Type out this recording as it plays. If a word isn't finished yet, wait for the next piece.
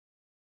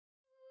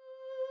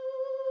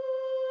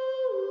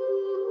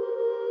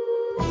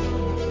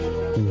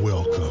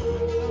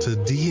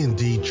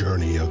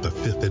of the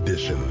 5th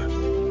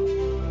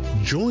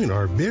edition. Join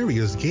our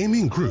various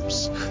gaming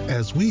groups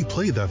as we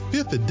play the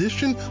 5th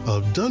edition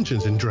of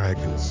Dungeons &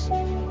 Dragons.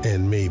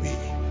 And maybe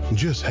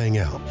just hang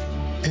out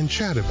and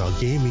chat about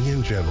gaming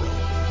in general.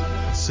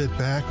 Sit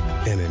back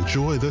and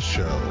enjoy the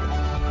show.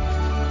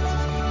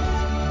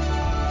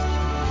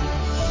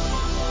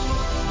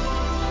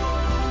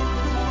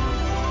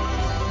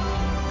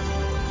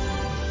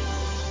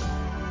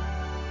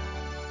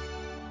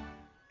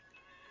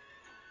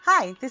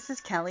 Hi, this is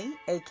Kelly,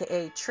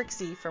 aka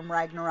Trixie from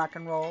Ragnarok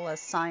and Roll,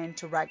 assigned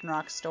to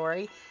Ragnarok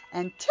Story,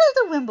 and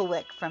Tilda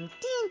Wimblewick from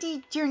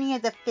D&D Journey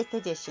of the 5th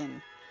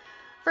Edition.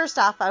 First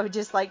off, I would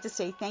just like to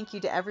say thank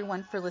you to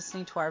everyone for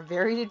listening to our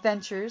varied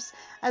adventures,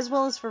 as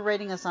well as for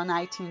rating us on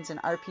iTunes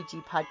and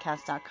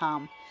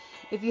RPGpodcast.com.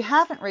 If you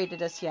haven't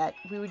rated us yet,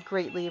 we would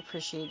greatly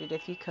appreciate it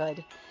if you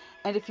could.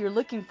 And if you're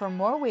looking for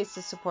more ways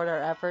to support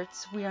our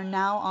efforts, we are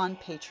now on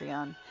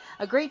Patreon,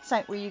 a great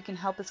site where you can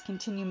help us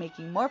continue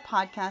making more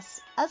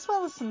podcasts, as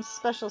well as some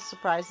special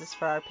surprises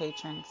for our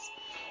patrons.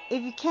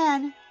 If you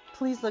can,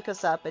 please look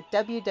us up at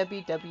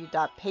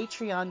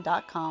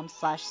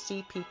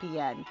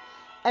www.patreon.com/cppn.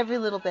 Every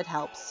little bit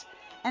helps.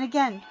 And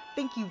again,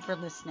 thank you for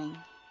listening.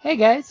 Hey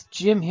guys,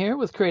 Jim here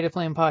with Creative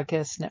Flame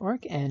Podcast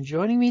Network, and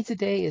joining me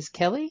today is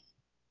Kelly.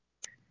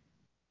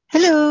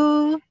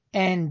 Hello.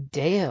 And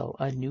Dale,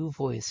 a new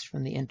voice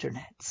from the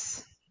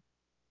internets.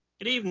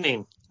 Good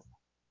evening.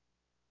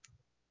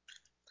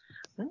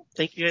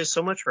 Thank you guys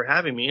so much for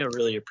having me. I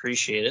really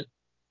appreciate it.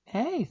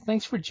 Hey,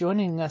 thanks for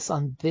joining us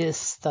on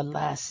this, the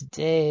last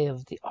day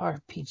of the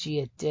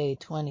RPG a Day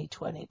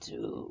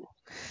 2022.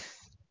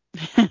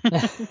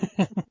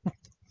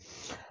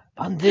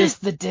 On this,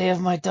 the day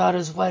of my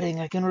daughter's wedding,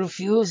 I can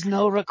refuse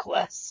no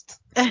request.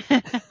 No,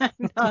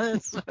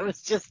 that's what I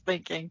was just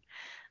thinking.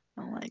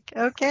 I'm like,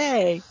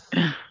 okay.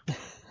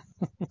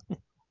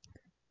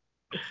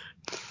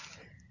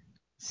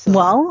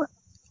 Well,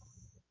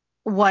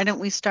 why don't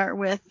we start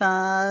with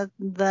the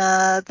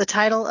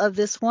title of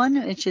this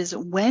one, which is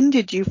When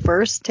Did You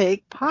First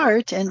Take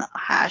Part in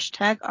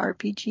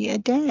 #RPG a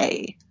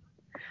Day?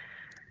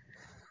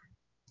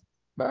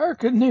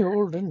 Back in the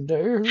olden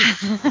days.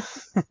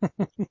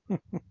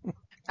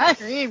 I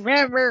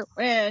remember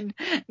when.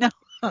 No.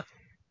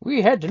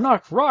 We had to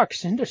knock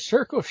rocks into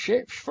circle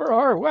shapes for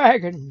our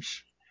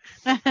wagons.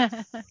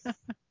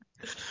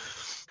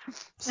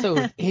 So,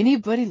 would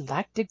anybody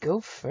like to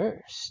go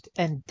first?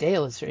 And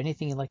Dale, is there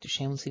anything you'd like to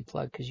shamelessly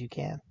plug? Because you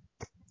can.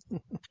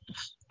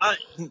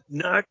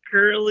 Not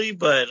currently,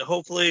 but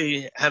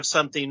hopefully have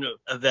something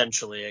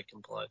eventually I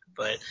can plug.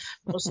 But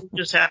mostly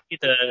just happy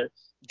to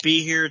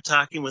be here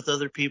talking with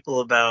other people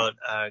about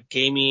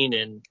gaming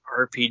and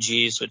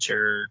RPGs, which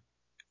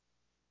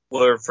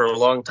were for a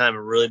long time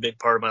a really big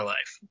part of my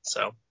life.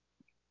 So,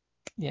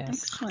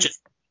 yes, just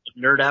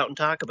nerd out and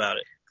talk about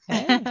it.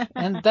 Hey,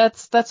 and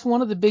that's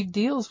one of the big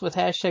deals with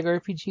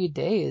 #RPG a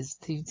Day is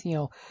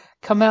to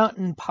come out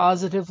and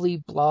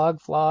positively blog,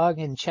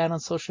 vlog, and chat on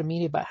social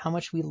media about how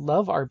much we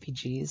love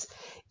RPGs,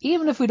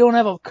 even if we don't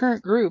have a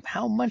current group.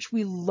 How much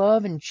we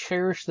love and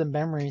cherish the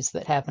memories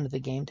that happen at the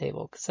game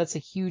table, because that's a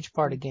huge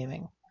part of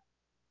gaming.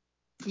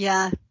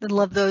 Yeah, I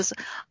love those.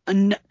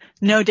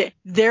 No day.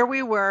 There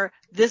we were.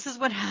 This is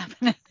what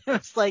happened. It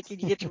was like you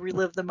get to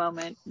relive the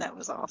moment. That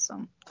was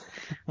awesome.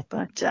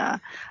 But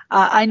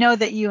I know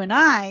that you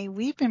and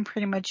we've been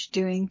pretty much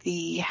doing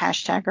the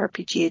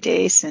 #RPG a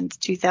Day since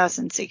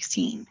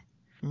 2016.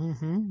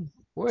 Mm-hmm.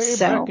 Way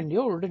back in the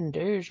olden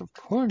days of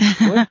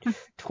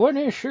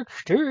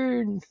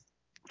 2016.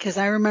 Because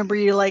I remember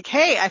you like,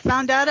 hey, I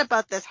found out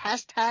about this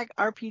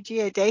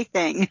 #RPG a Day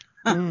thing.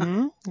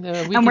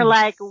 Mm-hmm. We're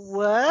like,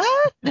 what?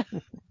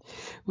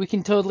 We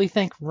can totally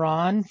thank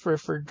Ron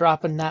for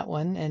dropping that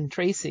one, and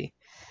Tracy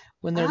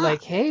when they're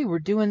like, hey, we're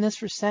doing this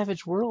for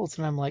Savage Worlds.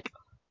 And I'm like,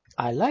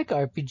 I like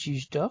RPG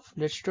stuff.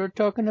 Let's start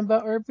talking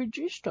about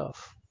RPG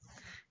stuff.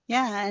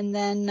 Yeah, and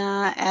then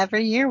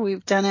every year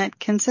we've done it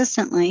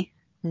consistently.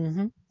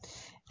 Mm-hmm.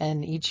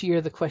 And each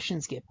year the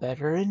questions get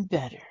better and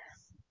better.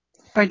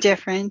 Or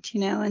different,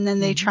 and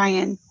then they try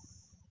and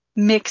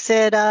mix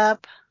it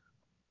up.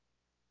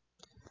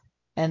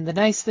 And the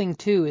nice thing,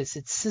 too, is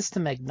it's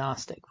system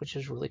agnostic, which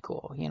is really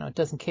cool. It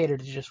doesn't cater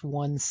to just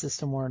one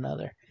system or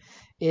another.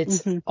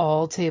 It's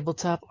all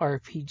tabletop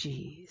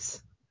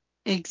RPGs.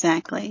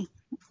 Exactly.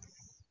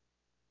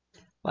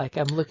 Like,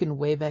 I'm looking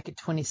way back at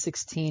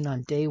 2016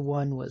 on day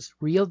one was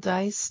Real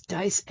Dice,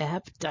 Dice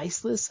App,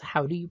 Diceless.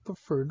 How do you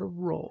prefer to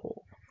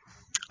roll?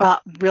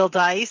 Real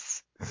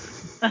Dice.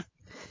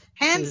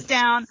 Hands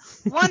down,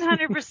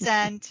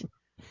 100%.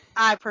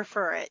 I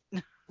prefer it.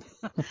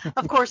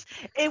 Of course,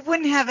 it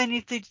wouldn't have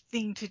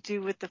anything to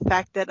do with the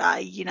fact that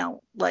I,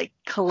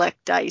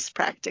 collect dice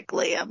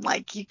practically. I'm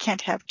like, you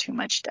can't have too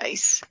much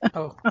dice.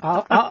 Oh,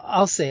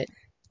 I'll say it.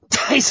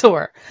 Dice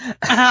whore.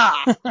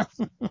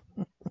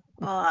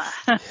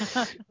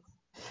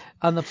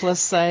 On the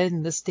plus side,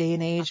 in this day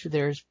and age,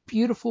 there's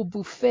beautiful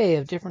buffet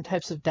of different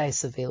types of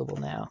dice available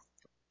now.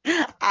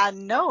 I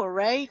know,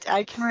 right?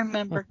 I can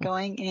remember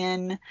going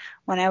in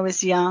when I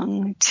was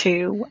young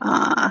to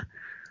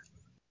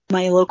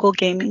my local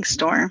gaming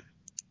store,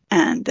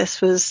 and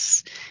this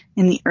was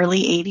in the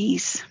early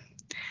 80s,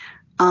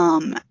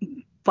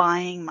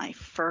 buying my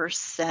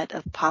first set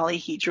of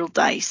polyhedral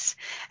dice.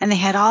 And they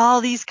had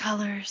all these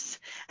colors,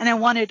 and I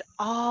wanted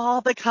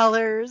all the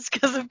colors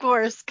because, of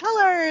course,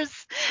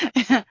 colors.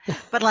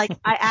 But like,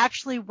 I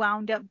actually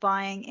wound up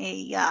buying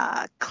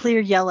a clear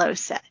yellow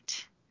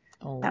set.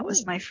 Oh. That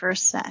was my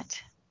first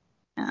set.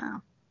 I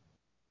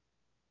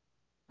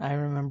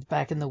remember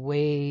back in the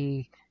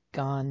way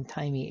gone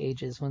timey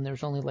ages when there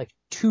was only like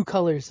 2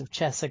 colors of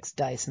Chessex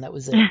dice, and that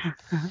was it.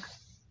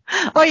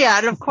 Oh yeah,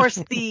 and of course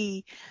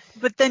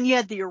but then you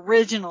had the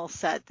original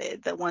set,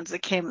 the ones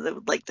that came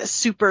with like the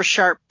super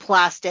sharp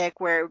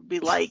plastic where it would be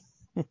like,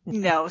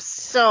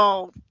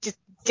 so just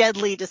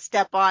deadly to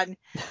step on.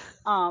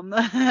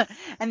 And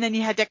then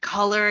you had to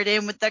color it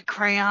in with the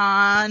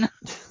crayon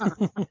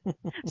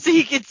so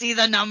you could see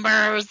the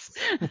numbers.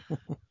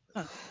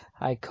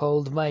 I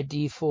called my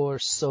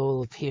D4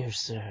 Soul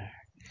Piercer,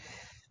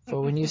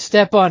 for when you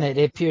step on it,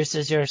 it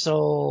pierces your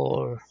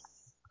soul.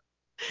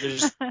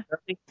 There's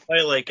nothing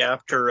quite like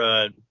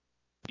after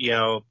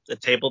the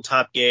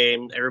tabletop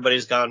game,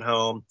 everybody's gone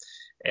home,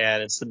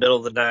 and it's the middle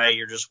of the night,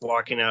 you're just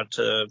walking out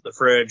to the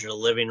fridge or the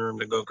living room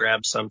to go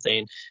grab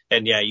something,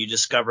 and you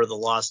discover the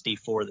lost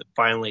D4 that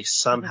finally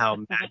somehow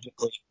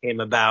magically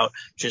came about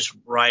just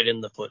right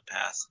in the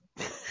footpath.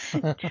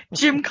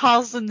 Jim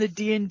calls them the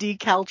D&D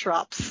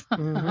caltrops.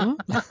 Mm-hmm.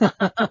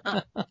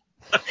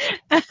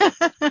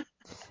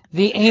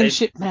 The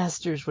ancient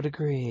masters would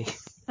agree.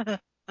 I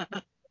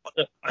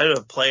had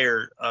a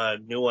player,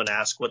 new one,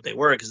 ask what they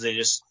were because they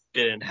just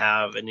didn't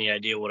have any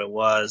idea what it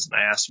was. And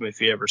I asked him if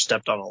he ever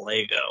stepped on a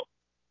Lego.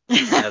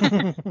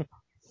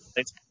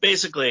 It's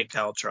basically a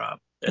caltrop.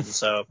 And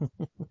so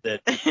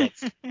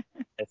it's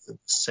the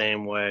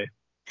same way.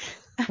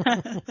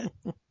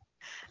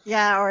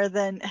 Yeah, or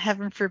then,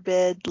 heaven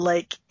forbid,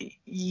 like,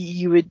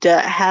 you would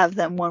have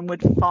them, one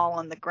would fall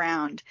on the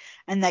ground,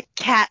 and the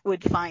cat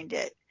would find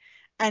it,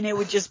 and it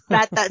would just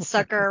bat that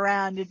sucker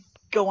around and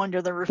go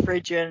under the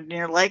refrigerator, and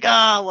you're like,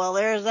 oh, well,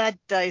 there's that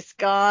dice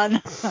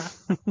gone.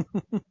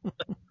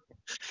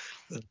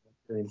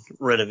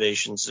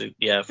 Renovation suit,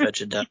 fetch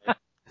a die.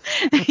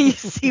 You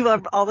see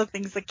all the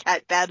things the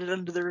cat batted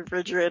under the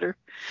refrigerator.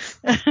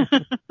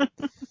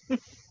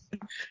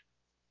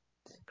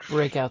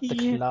 Break out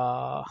the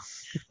claw.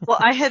 Well,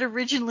 I had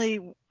originally,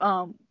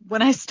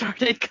 when I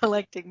started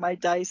collecting my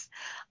dice,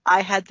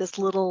 I had this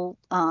little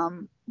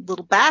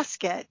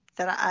basket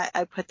that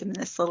I put them in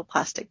this little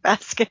plastic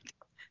basket.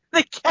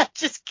 The cat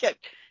just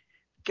kept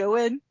go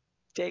in,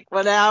 take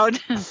one out,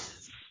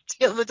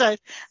 steal the dice.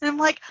 And I'm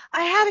like,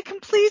 I had a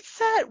complete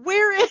set.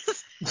 Where is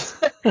it?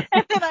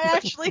 And then I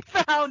actually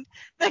found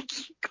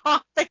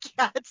caught the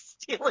cat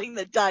stealing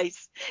the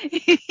dice.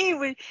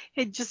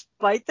 He'd just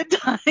bite the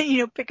dice,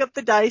 pick up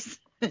the dice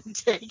and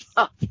take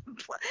off.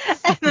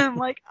 And I'm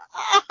like,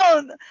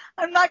 oh,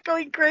 I'm not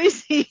going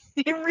crazy.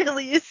 He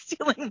really is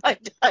stealing my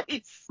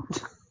dice.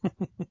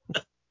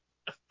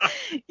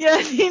 Yeah,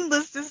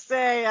 needless to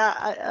say,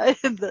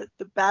 the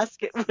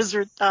basket was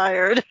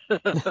retired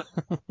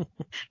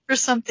for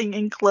something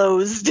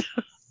enclosed.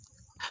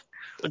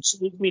 Which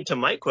leads me to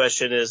my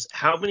question is,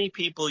 how many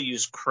people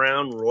use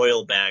Crown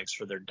Royal bags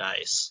for their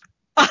dice?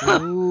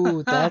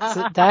 Ooh,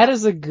 that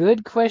is a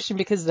good question,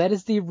 because that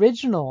is the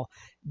original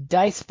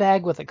dice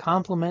bag with a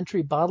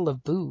complimentary bottle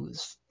of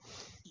booze.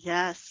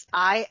 Yes,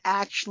 I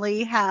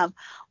actually have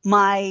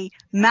my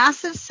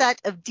massive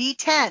set of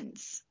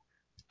D10s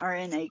are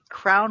in a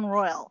Crown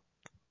Royal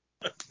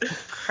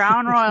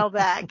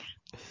bag.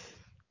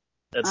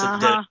 That's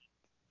a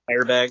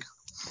fire bag.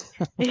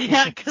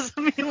 Yeah, because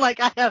I mean, like,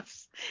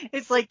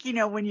 it's like,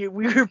 when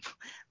you're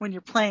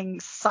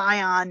playing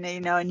Scion,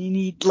 and you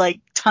need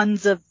like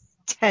tons of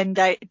 10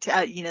 the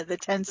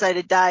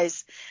 10-sided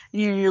dice,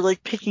 and you're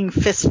like picking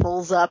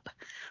fistfuls up.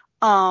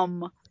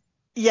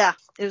 Yeah,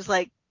 it was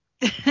like,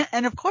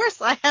 and of course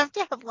I have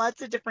to have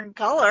lots of different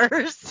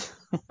colors.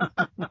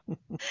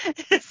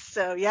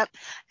 So, yep.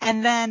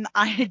 And then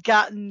I had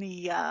gotten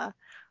the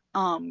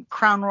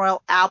Crown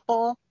Royal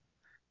apple,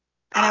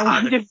 and I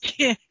wound up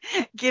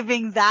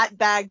giving that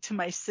bag to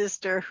my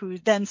sister, who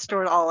then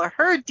stored all of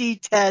her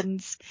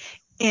D10s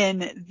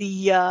in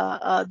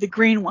the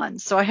green one.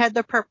 So I had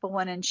the purple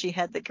one and she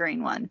had the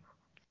green one.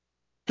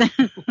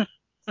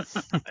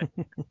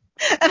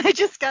 And I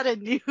just got a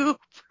new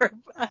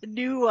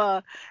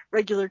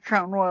regular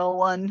Crown Royal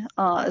one.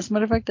 As a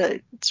matter of fact,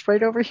 it's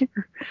right over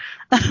here.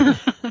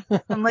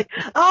 I'm like,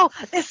 oh,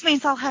 this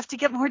means I'll have to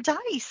get more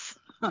dice.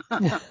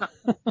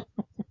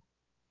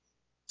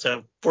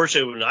 So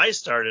fortunately, when I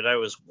started, I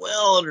was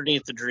well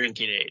underneath the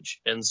drinking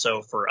age. And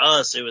so for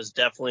us, it was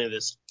definitely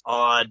this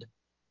odd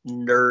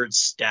nerd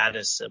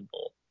status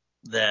symbol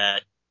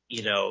that,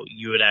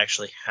 you would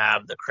actually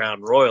have the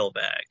Crown Royal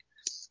bag.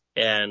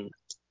 And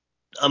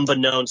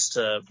unbeknownst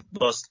to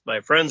most of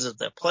my friends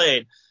that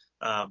played,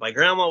 my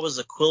grandma was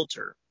a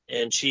quilter,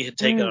 and she had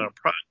taken on a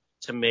project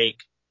to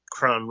make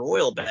Crown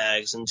Royal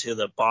bags into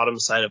the bottom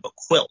side of a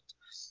quilt.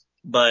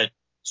 But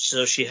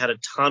so she had a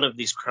ton of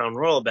these Crown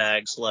Royal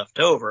bags left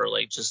over,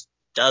 like just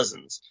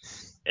dozens.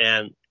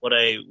 And what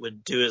I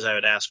would do is I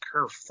would ask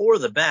her for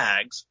the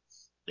bags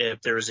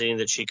if there was any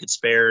that she could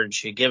spare, and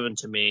she'd give them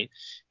to me.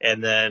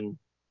 And then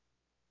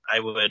I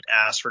would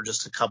ask for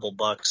just a couple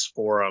bucks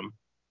for them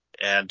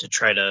and to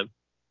try to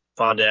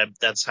fund it.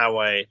 That's how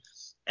I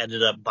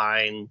ended up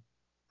buying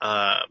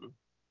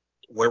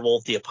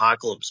Werewolf the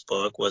Apocalypse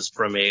book, was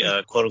from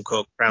a quote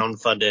unquote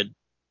crowd-funded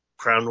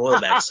Crown Royal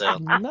bag sale.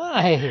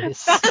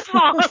 Nice. That's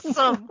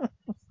awesome.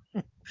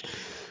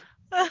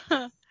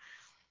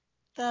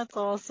 That's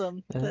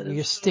awesome. That You're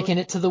is sticking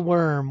it to the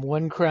worm,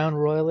 one Crown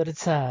Royal at a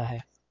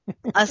time.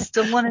 I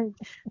still want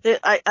to.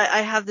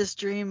 I have this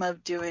dream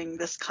of doing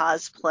this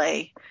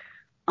cosplay.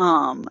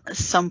 At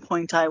some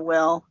point I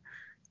will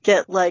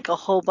get like a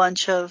whole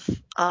bunch of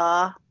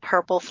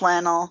purple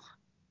flannel,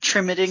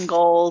 trim it in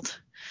gold.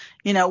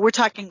 You know, we're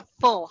talking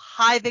full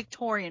high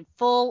Victorian,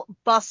 full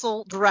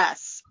bustle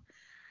dress.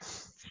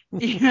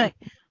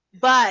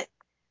 But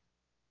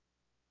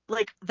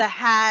like the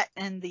hat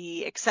and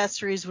the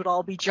accessories would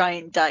all be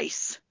giant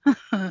dice.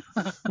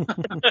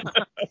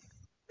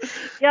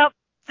 Yep.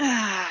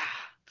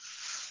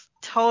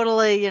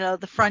 Totally,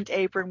 the front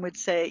apron would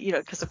say,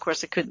 because of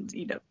course I couldn't,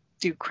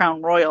 do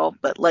Crown Royal,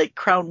 but like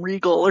Crown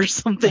Regal or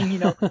something,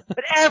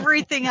 but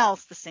everything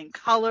else, the same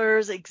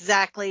colors,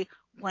 exactly.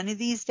 One of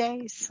these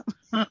days.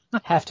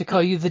 Have to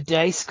call you the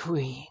Dice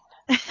Queen.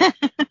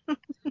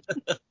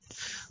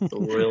 The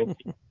royal.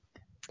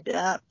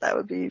 Yeah, that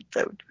would be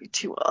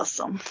too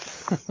awesome.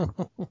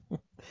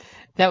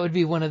 That would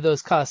be one of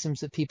those costumes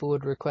that people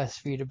would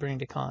request for you to bring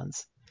to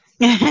cons.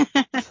 And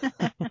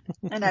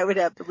I would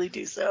happily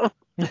do so.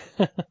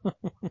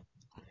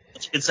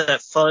 It's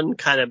that fun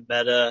kind of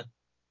meta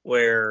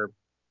where,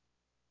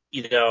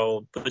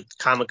 with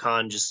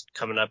Comic-Con just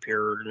coming up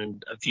here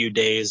in a few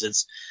days,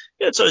 it's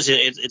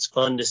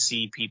fun to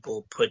see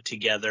people put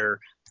together,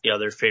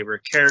 their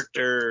favorite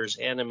characters,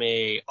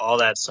 anime, all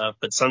that stuff.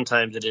 But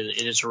sometimes it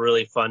is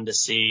really fun to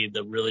see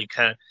the really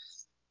kind of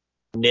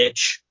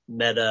niche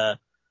meta,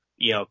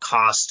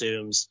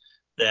 costumes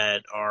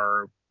that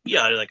are,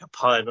 like a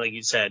pun, like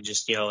you said,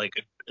 just,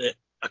 like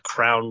a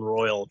Crown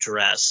Royal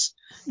dress.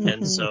 Mm-hmm.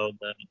 And so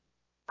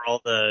all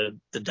the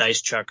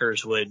dice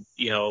chuckers would,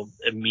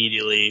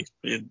 immediately,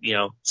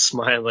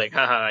 smile like,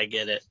 haha, I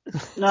get it.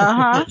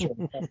 Uh-huh.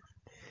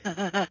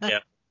 Yeah.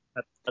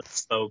 That's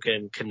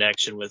spoken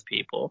connection with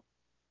people.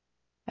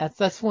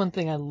 That's one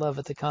thing I love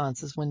at the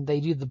cons is when they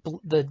do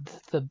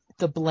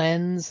the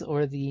blends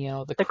or the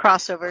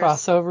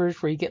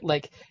crossovers where you get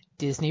like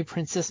Disney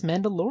Princess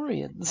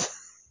Mandalorians.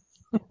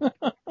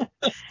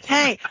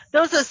 Hey,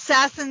 those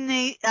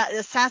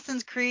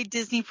Assassin's Creed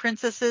Disney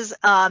princesses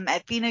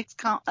at Phoenix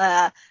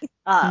back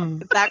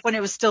when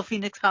it was still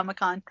Phoenix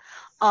Comic-Con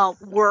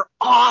were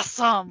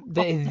awesome.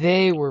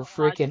 They were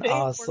freaking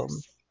awesome.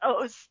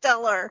 Oh,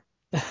 stellar.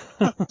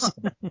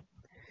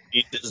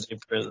 Disney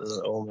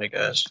princesses, oh my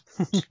gosh.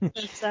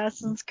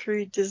 Assassin's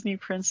Creed Disney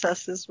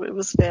princesses, it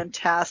was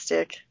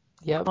fantastic.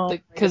 Yep,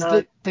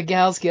 because the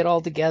gals get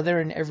all together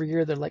and every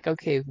year they're like,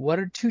 okay, what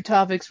are 2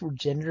 topics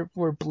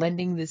we're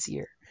blending this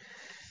year?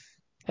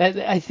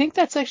 I think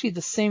that's actually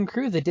the same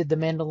crew that did the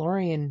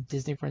Mandalorian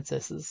Disney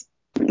princesses.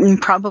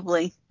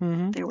 Probably.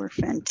 Mm-hmm. They were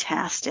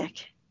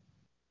fantastic.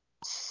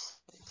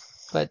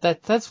 But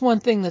that's one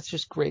thing that's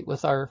just great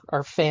with our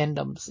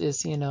fandoms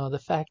is,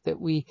 the fact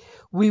that we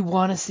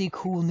want to see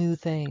cool new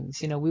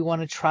things. We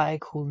want to try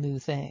cool new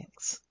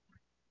things.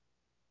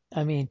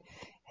 I mean,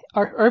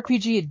 our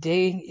RPG a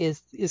day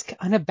is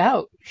kind of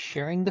about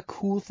sharing the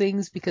cool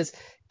things because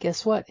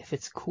guess what? If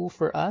it's cool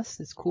for us,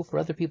 it's cool for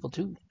other people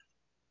too.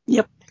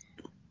 Yep.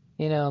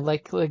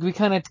 Like we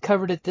kind of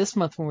covered it this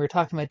month when we were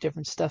talking about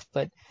different stuff,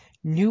 but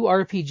new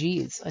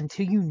RPGs,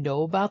 until you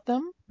know about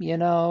them,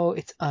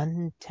 it's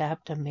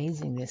untapped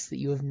amazingness that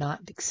you have not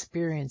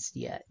experienced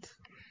yet.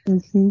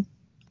 Mm-hmm.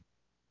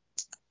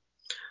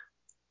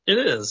 It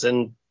is,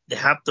 and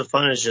half the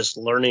fun is just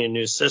learning a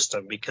new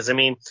system because,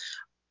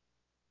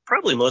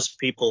 probably most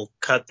people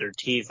cut their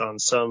teeth on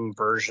some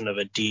version of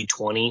a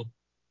D20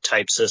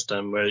 type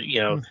system where,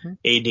 Mm-hmm.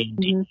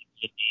 AD&D,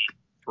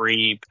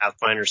 3,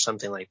 Pathfinder,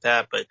 something like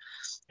that. But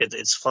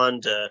it's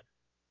fun to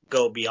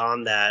go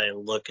beyond that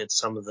and look at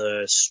some of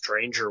the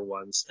stranger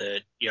ones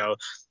that,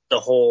 the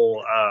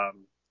whole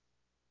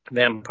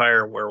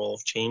Vampire,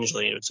 Werewolf,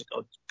 Changeling, it's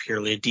like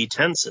purely a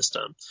D10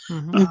 system.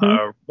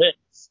 Mm-hmm. It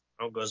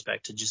goes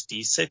back to just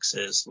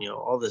D6s,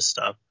 all this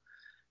stuff.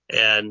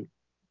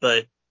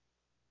 But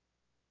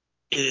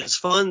it's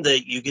fun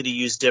that you get to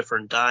use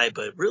different die,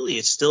 but really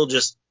it's still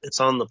just, it's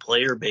on the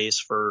player base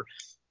for,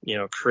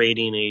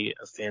 creating a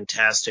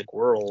fantastic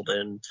world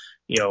and,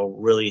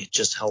 really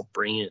just help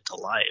bring it to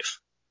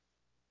life.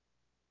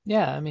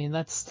 Yeah,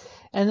 that's,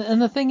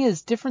 and the thing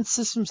is, different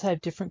systems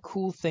have different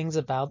cool things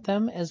about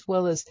them, as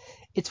well as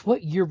it's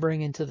what you're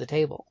bringing to the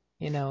table.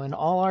 In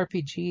all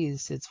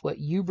RPGs, it's what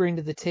you bring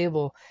to the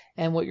table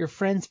and what your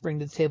friends bring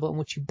to the table and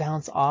what you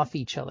bounce off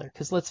each other.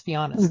 Because let's be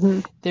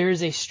honest, there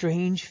is a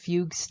strange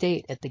fugue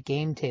state at the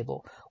game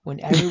table when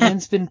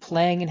everyone's been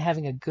playing and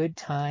having a good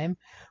time,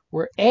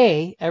 where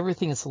A,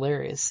 everything is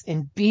hilarious,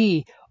 and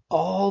B,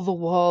 all the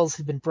walls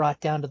have been brought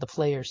down to the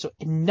player, so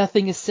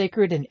nothing is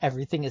sacred and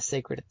everything is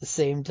sacred at the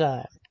same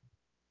time.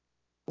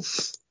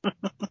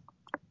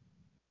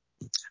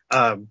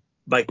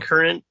 My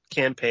current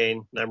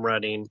campaign I'm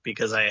running,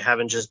 because I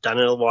haven't just done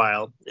it in a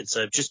while, it's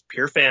just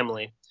pure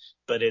family,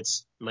 but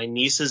it's my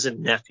nieces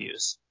and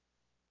nephews,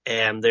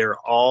 and they're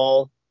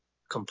all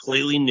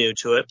completely new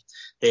to it.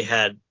 They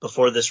had,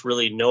 before this,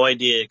 really no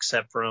idea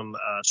except from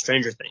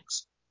Stranger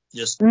Things,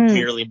 just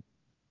merely.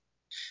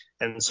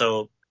 And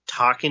so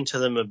talking to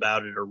them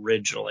about it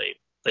originally,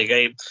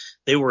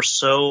 they were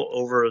so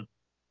over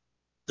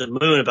the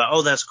moon about,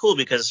 oh, that's cool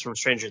because it's from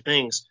Stranger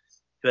Things,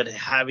 but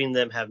having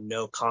them have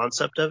no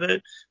concept of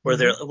it, where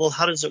they're, well,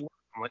 how does it work?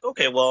 I'm like,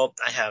 okay, well,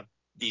 I have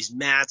these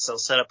mats, I'll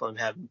set up and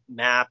have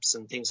maps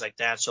and things like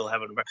that, so I'll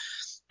have it.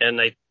 And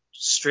I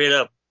straight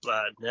up,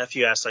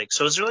 nephew asked, like,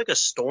 so is there like a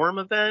storm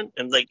event?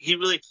 And like,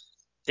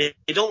 they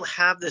don't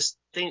have this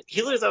thing.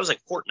 He literally thought it was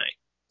like Fortnite,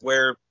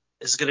 where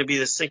it's going to be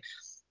this thing.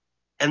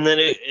 And then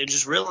it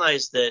just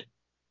realized that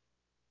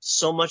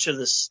so much of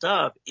this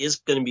stuff is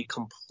going to be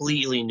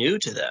completely new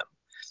to them,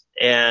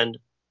 and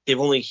they've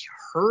only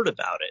heard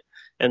about it.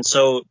 And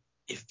so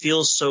it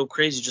feels so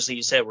crazy, just like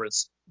you said, where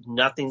it's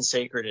nothing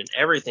sacred and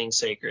everything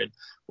sacred,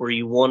 where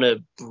you want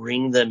to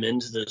bring them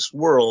into this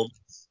world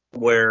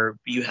where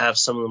you have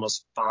some of the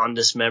most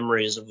fondest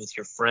memories with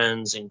your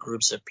friends and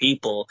groups of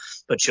people,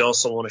 but you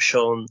also want to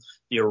show them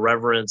the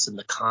irreverence and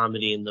the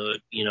comedy and the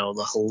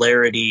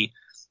hilarity,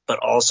 but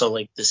also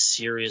like the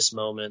serious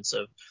moments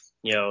of,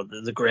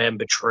 the grand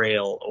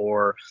betrayal,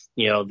 or,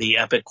 the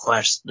epic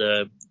quest,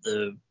 the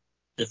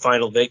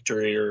final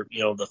victory, or,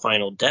 the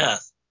final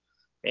death.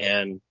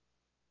 And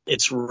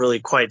it's really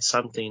quite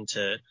something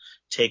to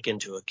take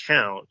into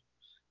account.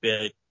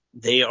 But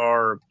they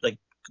are like,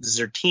 because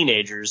they're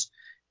teenagers,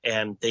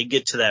 and they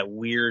get to that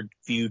weird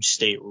fugue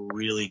state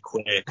really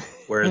quick,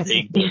 where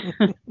they get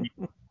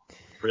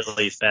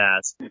really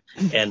fast.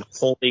 And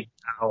holy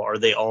cow, are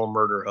they all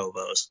murder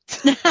hobos?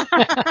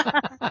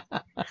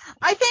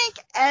 I think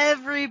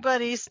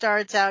everybody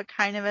starts out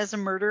kind of as a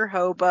murder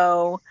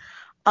hobo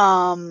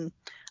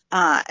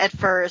at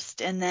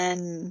first, and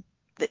then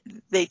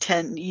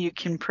you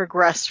can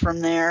progress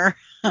from there.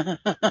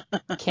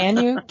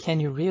 Can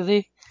you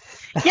really?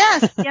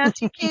 Yes,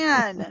 you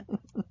can.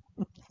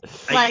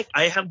 I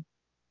have.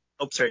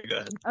 Oh, sorry. Go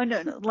ahead. Oh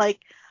no.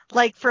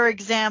 Like for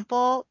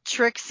example,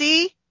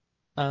 Trixie.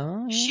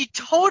 Oh. She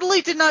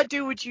totally did not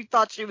do what you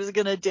thought she was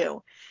gonna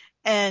do,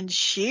 and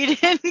she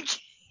didn't.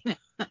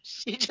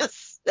 She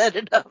just set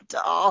it up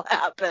to all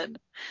happen.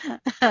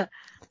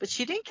 But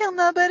she didn't kill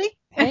nobody.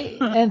 Hey,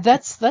 and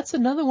that's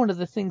another one of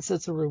the things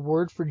that's a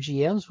reward for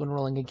GMs when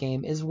rolling a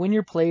game, is when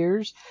your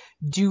players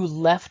do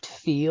left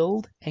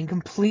field and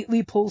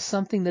completely pull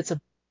something that's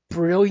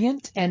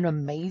brilliant and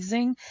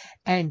amazing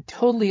and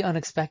totally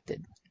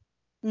unexpected.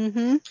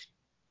 Mm-hmm.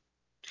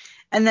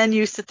 And then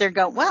you sit there and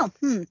go, well,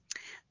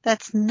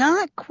 that's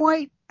not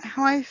quite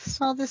how I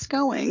saw this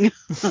going.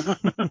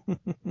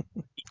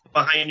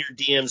 Behind your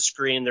DM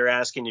screen, they're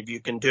asking if you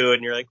can do it,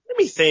 and you're like, let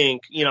me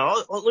think,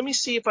 let me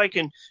see if I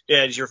can. Yeah,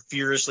 as you're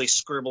furiously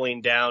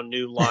scribbling down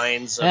new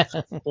lines of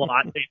plot, you're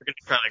going to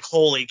kind of like,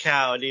 holy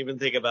cow, I didn't even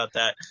think about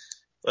that.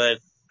 But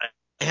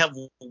I have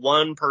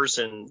one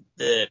person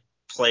that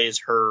plays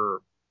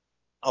her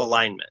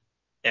alignment,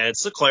 and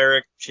it's the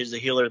cleric. She's the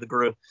healer of the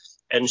group,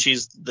 and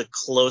she's the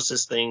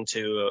closest thing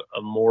to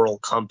a moral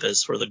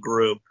compass for the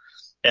group.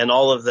 And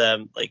all of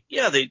them, like,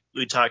 yeah,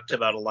 we talked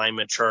about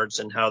alignment charts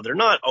and how they're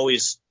not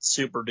always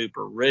super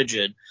duper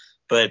rigid,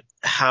 but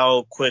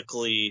how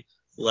quickly,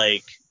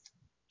 like,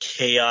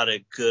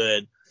 chaotic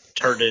good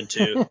turned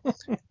into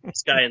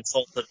this guy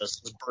insulted us,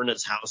 let's burn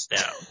his house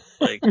down.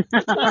 Like,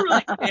 it's not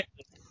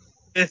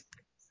really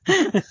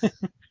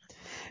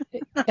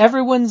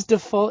Everyone's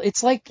default,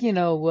 it's like,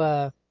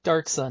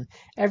 Dark Sun.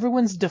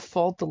 Everyone's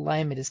default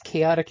alignment is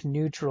chaotic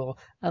neutral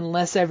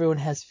unless everyone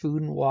has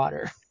food and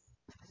water.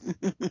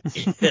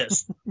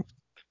 Yes.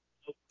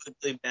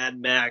 Quickly Mad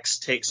Max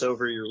takes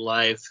over your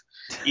life,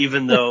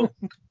 even though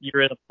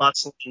you're in a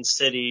bustling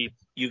city,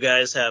 you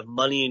guys have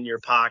money in your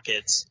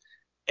pockets,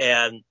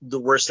 and the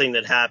worst thing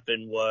that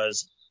happened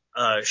was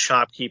a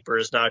shopkeeper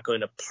is not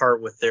going to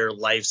part with their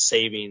life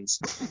savings.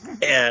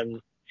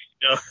 And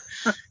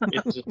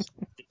it's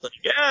like,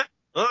 yeah,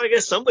 well, I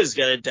guess somebody's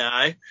got to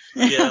die.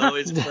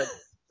 It's like,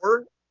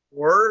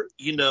 or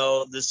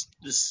this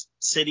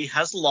city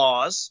has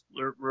laws.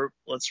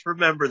 Let's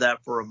remember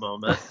that for a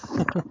moment.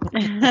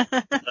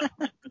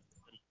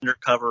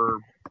 Undercover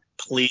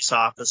police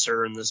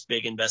officer in this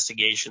big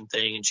investigation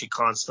thing, and she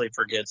constantly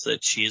forgets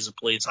that she is a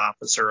police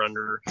officer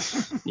under,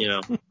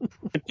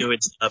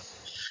 doing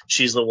stuff.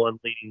 She's the one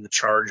leading the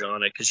charge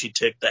on it because she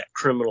took that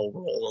criminal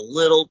role a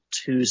little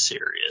too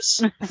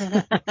serious.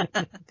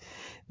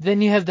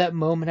 Then you have that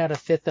moment out of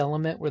Fifth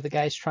Element where the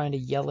guy's trying to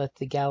yell at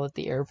the gal at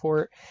the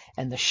airport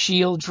and the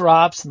shield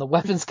drops and the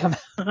weapons come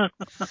out.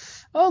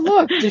 Oh,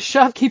 look, the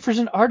shopkeeper's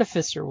an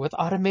artificer with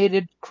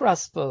automated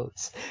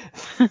crossbows.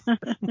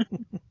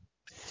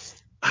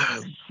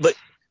 But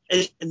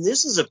and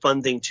this is a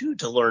fun thing too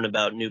to learn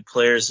about new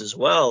players as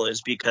well,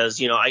 is because,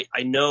 you know,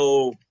 I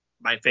know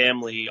my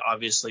family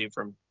obviously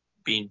from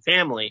being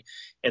family,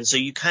 and so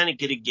you kind of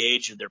get a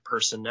gauge of their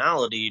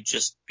personality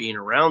just being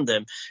around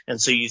them,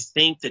 and so you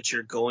think that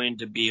you're going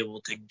to be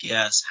able to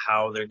guess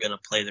how they're going to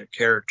play their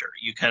character.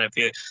 You kind of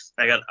feel,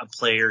 I got a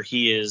player,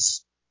 he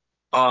is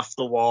off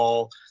the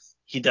wall,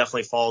 he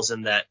definitely falls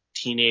in that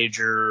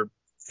teenager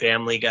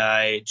Family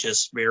Guy,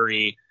 just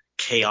very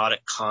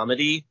chaotic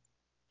comedy.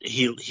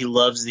 He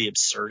loves the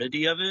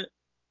absurdity of it,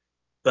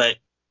 but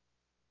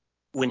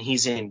when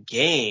he's in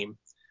game,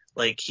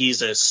 like,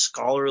 he's a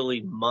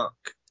scholarly monk,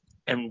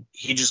 and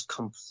he just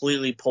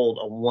completely pulled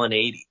a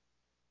 180.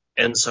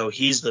 And so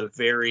he's the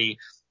very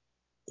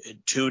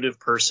intuitive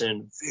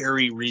person,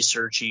 very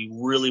researchy,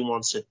 really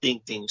wants to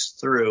think things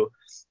through.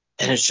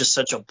 And it's just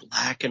such a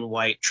black and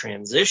white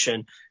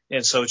transition.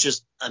 And so it's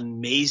just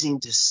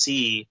amazing to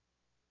see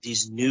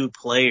these new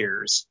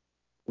players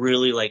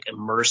really like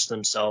immerse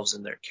themselves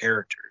in their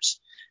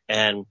characters,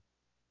 and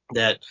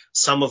that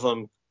some of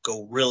them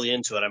go really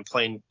into it. I'm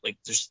playing, like,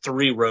 there's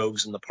 3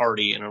 rogues in the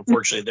party, and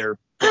unfortunately they're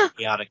a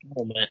chaotic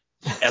element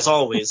as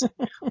always.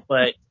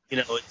 But, you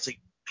know, it's like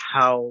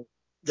how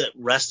the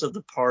rest of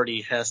the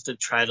party has to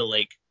try to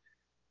like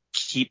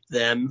keep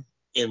them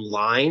in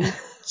line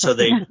so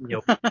they, you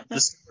know,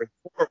 this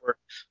forward,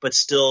 but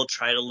still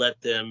try to let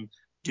them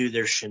do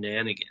their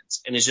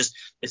shenanigans. And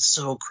it's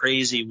so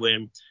crazy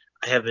when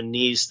I have a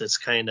niece that's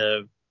kind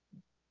of,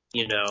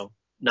 you know,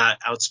 not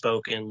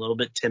outspoken, a little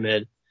bit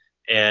timid.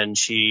 And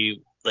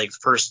she, like,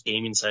 first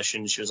gaming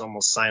session, she was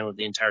almost silent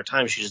the entire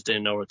time. She just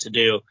didn't know what to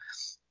do.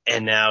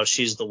 And now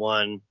she's the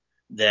one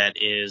that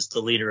is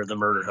the leader of the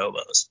murder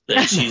hobos,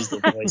 that she's the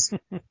voice,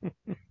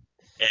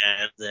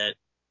 and that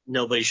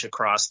nobody should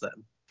cross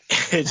them.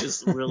 It's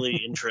just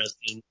really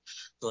interesting.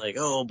 Like,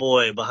 oh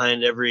boy,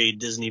 behind every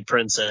Disney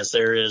princess,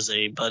 there is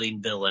a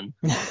budding villain.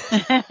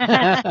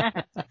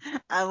 I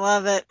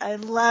love it. I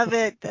love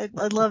it.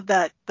 I love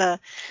that.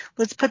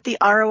 Let's put the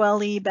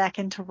ROLE back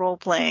into role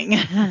playing.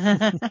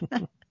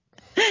 That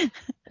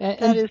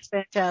is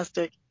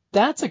fantastic.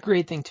 That's a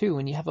great thing too,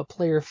 when you have a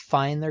player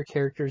find their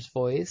character's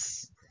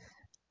voice.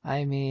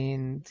 I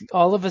mean,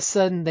 all of a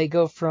sudden they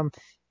go from,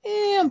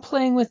 I'm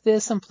playing with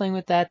this, I'm playing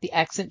with that. The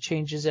accent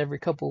changes every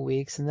couple of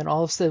weeks, and then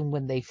all of a sudden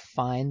when they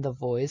find the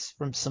voice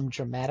from some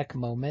dramatic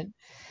moment,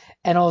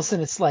 and all of a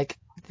sudden it's like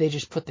they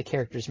just put the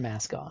character's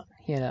mask on,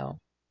 you know.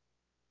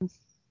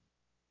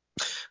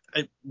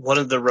 One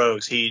of the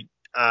rogues, he,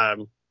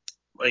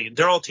 like,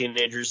 they're all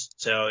teenagers,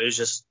 so it was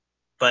just,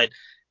 but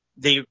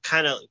they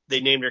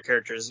named their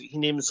characters. He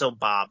named himself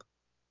Bob.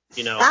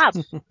 You know, Bob.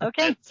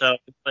 Okay. And so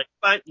it's like,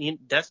 fine,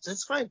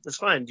 that's fine. That's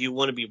fine. Do you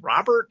want to be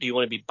Robert? Do you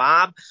want to be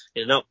Bob?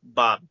 You know,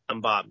 Bob.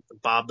 I'm Bob.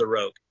 Bob the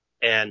Rogue.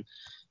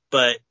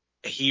 But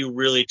he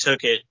really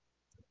took it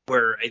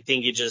where I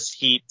think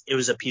it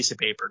was a piece of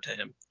paper to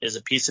him. It was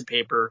a piece of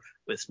paper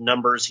with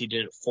numbers he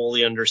didn't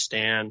fully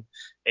understand,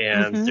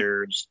 and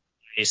there's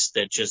dice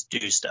that just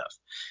do stuff.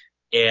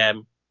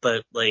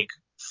 But like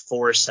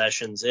 4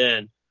 sessions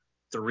in,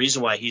 the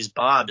reason why he's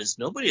Bob is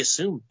nobody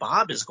assumed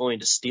Bob is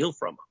going to steal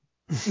from him.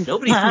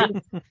 Nobody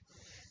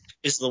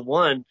is the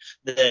one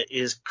that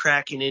is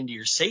cracking into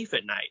your safe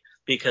at night,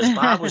 because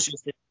Bob was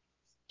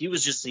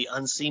just the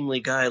unseemly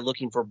guy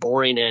looking for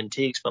boring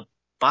antiques, but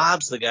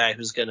Bob's the guy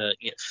who's gonna,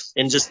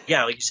 and just,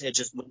 yeah, like you said,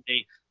 just when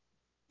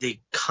they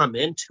come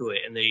into it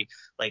and they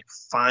like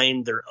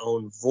find their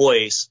own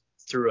voice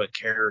through a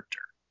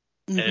character,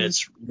 and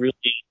it's really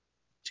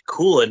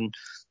cool. And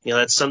you know,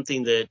 that's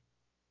something that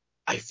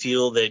I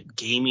feel that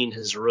gaming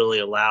has really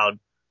allowed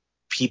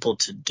people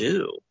to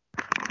do,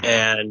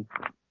 and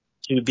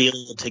to be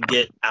able to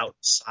get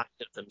outside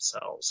of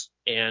themselves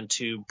and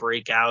to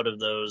break out of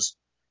those,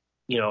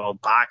 you know,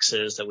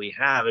 boxes that we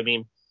have. I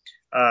mean,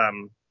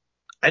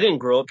 I didn't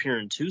grow up here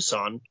in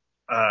Tucson.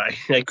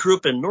 I grew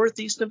up in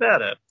Northeast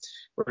Nevada,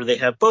 where they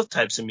have both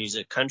types of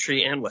music,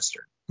 country and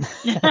Western.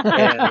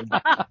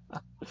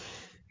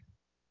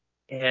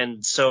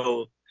 And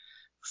so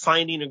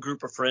finding a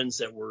group of friends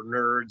that were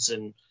nerds,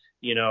 and,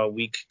 you know,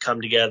 we could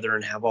come together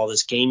and have all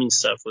this gaming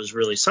stuff was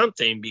really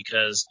something,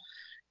 because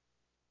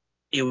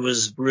it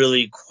was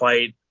really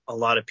quite a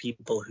lot of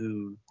people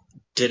who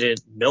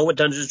didn't know what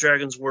Dungeons &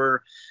 Dragons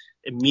were,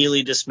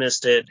 immediately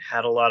dismissed it,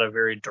 had a lot of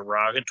very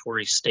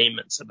derogatory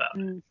statements about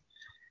it.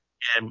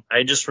 And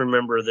I just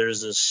remember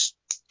there's this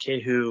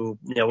kid who,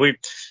 you know,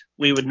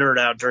 we would nerd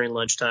out during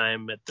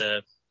lunchtime at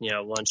the, you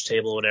know, lunch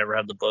table, whatever,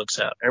 have the books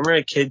out. I remember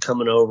a kid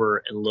coming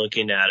over and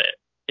looking at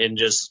it and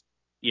just,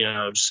 you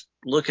know, just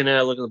looking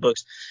at the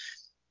books.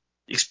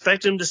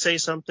 expect him to say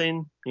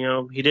something.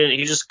 He didn't.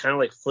 He just kind of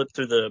like flipped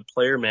through the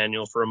player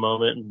manual for a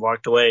moment and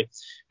walked away.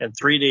 And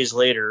 3 days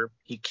later,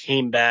 he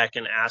came back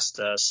and asked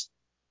us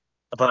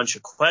a bunch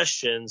of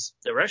questions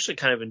that were actually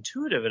kind of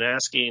intuitive and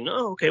asking,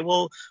 oh, okay,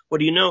 well, what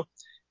do you know?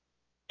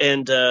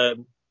 And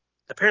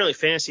apparently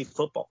fantasy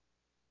football.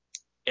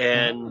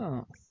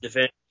 And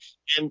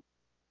and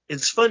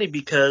it's funny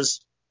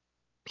because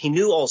he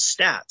knew all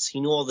stats. He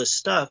knew all this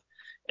stuff.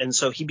 And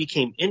so he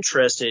became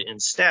interested in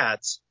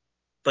stats,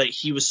 but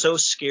he was so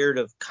scared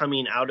of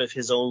coming out of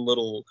his own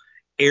little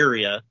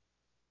area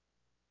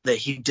that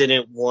he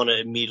didn't want to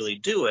immediately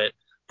do it.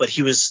 But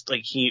he was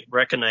like, he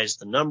recognized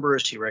the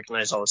numbers, he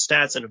recognized all the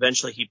stats, and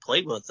eventually he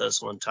played with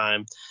us one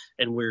time,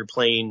 and we were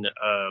playing,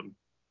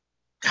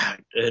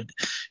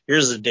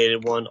 here's a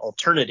dated one,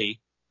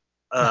 Alternity,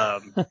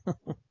 and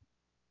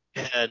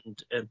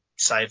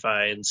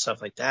sci-fi and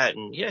stuff like that.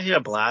 And yeah, he had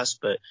a blast,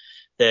 but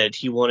that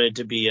he wanted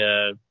to be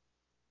a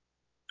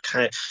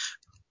kind of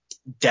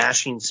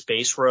dashing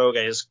space rogue,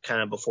 I guess,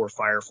 kind of before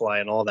Firefly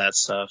and all that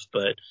stuff,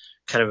 but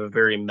kind of a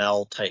very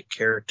Mel type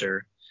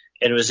character.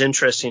 And it was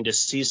interesting to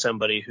see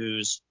somebody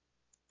whose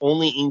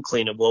only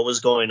inkling of what was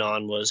going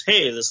on was,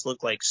 hey, this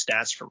looked like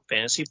stats from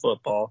fantasy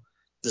football.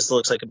 This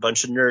looks like a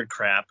bunch of nerd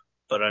crap,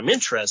 but I'm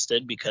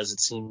interested because it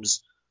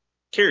seems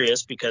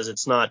curious, because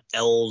it's not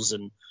elves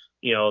and,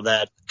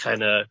 that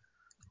kind of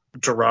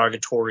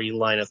derogatory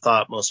line of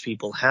thought most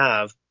people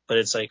have. But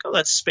it's like, oh,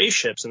 that's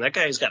spaceships, and that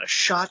guy's got a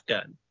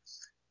shotgun.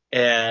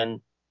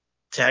 And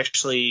to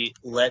actually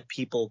let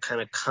people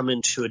kind of come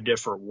into a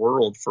different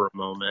world for a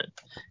moment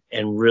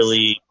and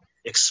really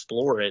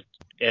explore it.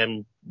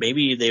 And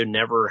maybe they would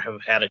never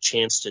have had a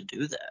chance to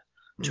do that,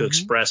 to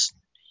express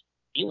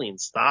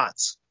feelings,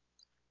 thoughts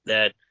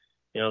that,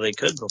 they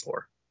could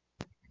before.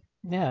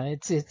 Yeah,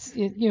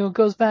 it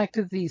goes back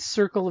to the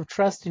circle of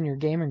trust in your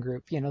gaming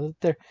group.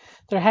 There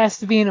has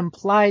to be an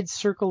implied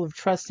circle of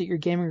trust at your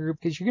gaming group,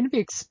 because you're going to be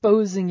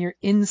exposing your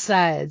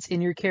insides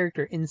in your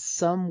character in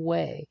some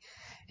way.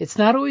 It's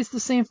not always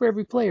the same for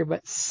every player,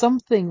 but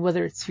something,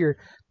 whether it's your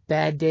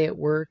bad day at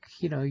work,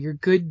 your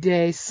good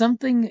day,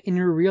 something in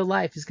your real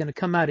life is going to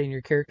come out in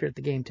your character at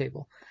the game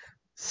table,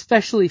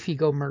 especially if you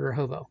go murder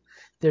hobo.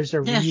 There's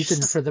a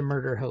reason for the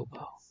murder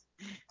hobo.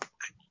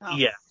 Oh.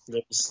 Yeah,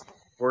 there's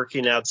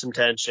working out some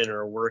tension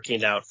or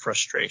working out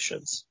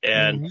frustrations.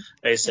 And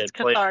like I said,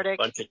 playing a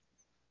bunch of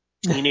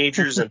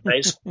teenagers in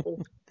high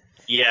school,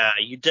 yeah,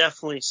 you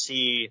definitely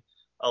see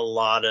a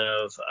lot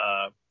of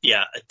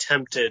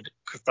attempted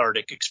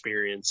cathartic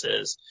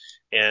experiences,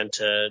 and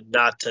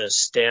not to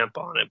stamp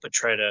on it, but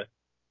try to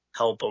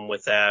help them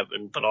with that.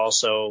 But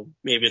also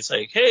maybe it's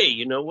like, hey,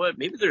 you know what?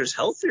 Maybe there's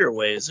healthier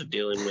ways of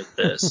dealing with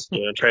this.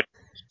 Try to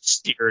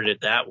steer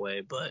it that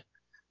way. But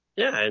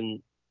yeah,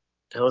 and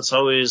it's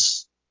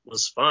always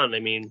was fun.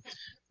 I mean,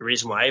 the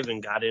reason why I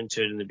even got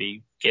into it in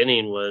the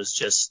beginning was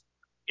just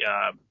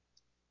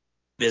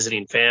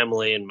visiting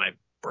family, and my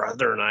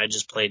brother and I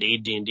just played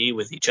AD&D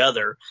with each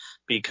other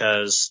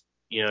because,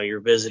 you're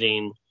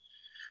visiting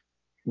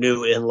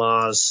new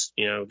in-laws,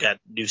 got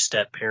new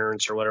step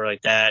parents or whatever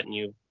like that.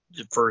 And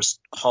the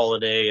first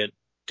holiday at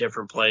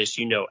different place,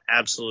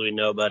 absolutely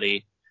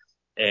nobody.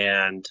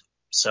 And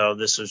so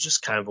this was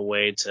just kind of a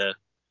way to,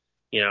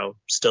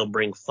 still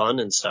bring fun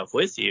and stuff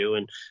with you.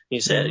 And he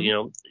said,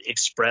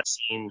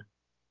 expressing,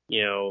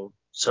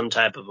 some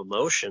type of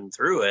emotion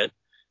through it,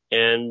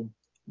 and,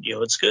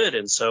 it's good.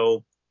 And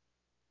so,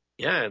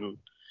 yeah, and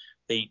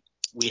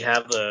we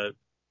have a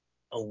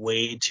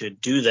way to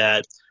do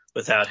that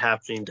without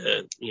having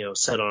to,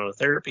 sit on a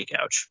therapy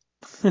couch.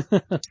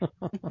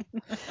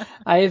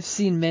 I have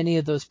seen many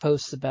of those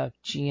posts about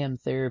GM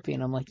therapy,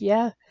 and I'm like,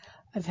 yeah,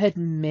 I've had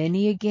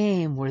many a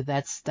game where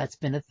that's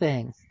been a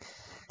thing.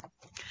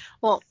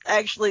 Well,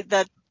 actually,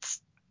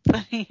 that's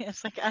funny.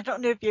 It's like, I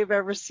don't know if you've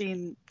ever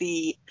seen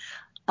the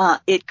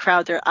IT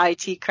Crowd,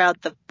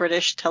 the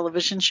British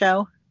television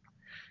show.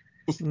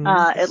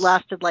 It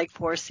lasted like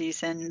 4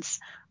 seasons,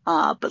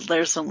 but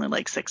there's only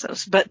like 6 of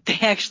us. But they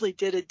actually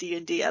did a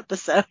D&D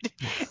episode,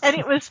 and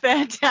it was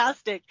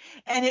fantastic.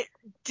 And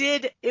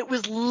it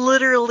was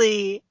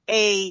literally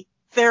a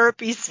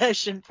therapy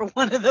session for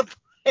one of the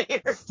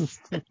players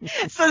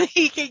so that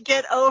he could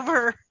get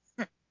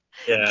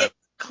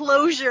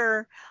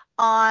closure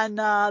on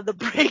the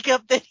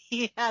breakup that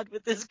he had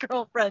with his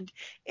girlfriend.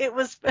 It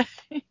was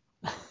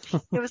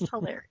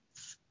hilarious.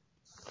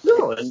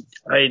 No, and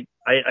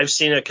I've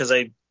seen it because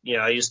I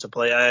used to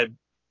play. I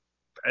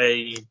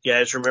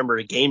just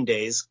remember Game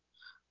Days.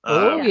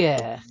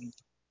 Yeah.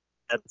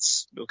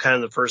 That's kind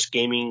of the first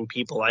gaming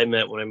people I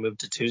met when I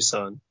moved to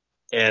Tucson.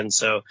 And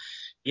so,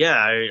 yeah,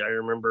 I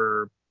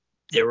remember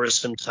there were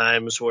some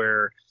times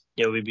where,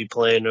 we'd be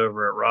playing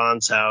over at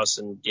Ron's house,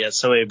 and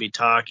somebody would be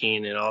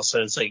talking, and all of a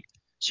sudden it's like,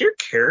 is your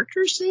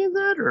character saying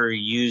that, or are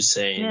you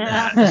saying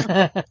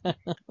that?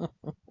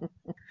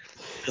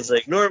 It's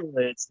like,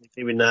 normally it's like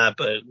maybe not,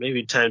 but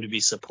maybe time to be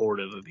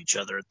supportive of each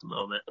other at the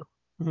moment.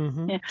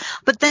 Yeah.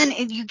 But then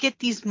you get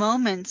these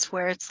moments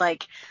where it's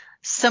like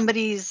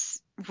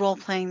somebody's role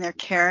playing their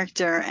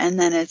character, and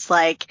then it's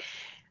like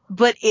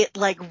but it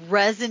like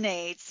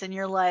resonates and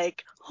you're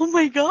like, oh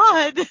my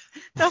God,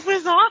 that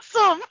was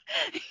awesome.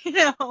 You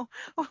know,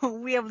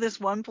 we have this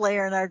one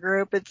player in our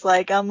group. It's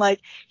like, I'm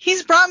like,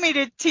 he's brought me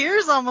to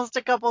tears almost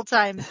a couple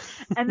times.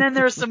 And then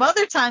there's some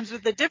other times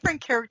with a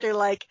different character,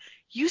 like,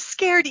 you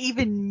scared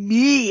even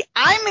me.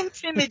 I'm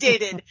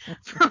intimidated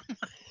from,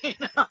 you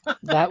know.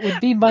 That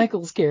would be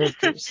Michael's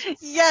characters.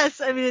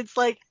 Yes. I mean, it's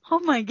like, oh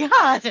my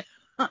God.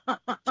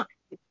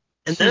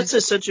 And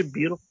that's such a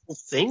beautiful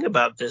thing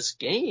about this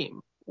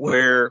game,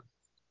 where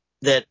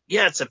that,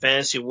 yeah, it's a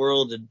fantasy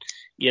world, and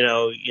you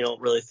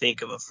don't really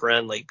think of a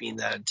friend like being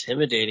that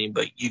intimidating,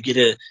 but you get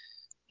to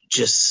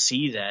just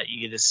see that.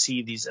 You get to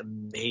see these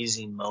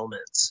amazing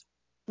moments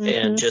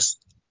and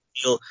just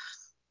feel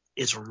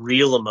it's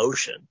real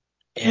emotion.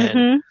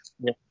 And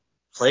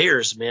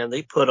players, man,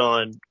 they put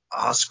on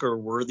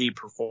Oscar-worthy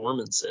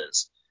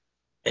performances,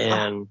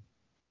 and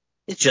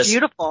it's just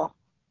beautiful.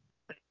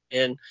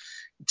 And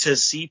to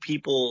see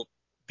people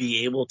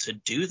be able to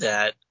do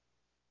that,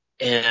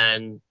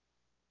 and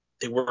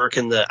they work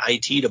in the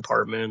IT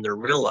department in their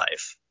real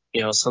life,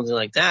 something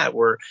like that,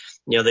 where,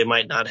 they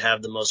might not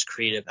have the most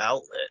creative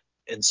outlet.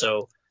 And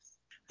so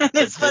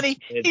it's funny.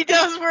 He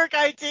does work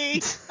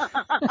IT.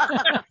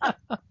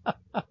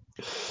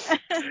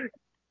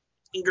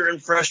 Anger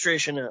and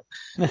frustration out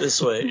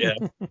this way. Yeah.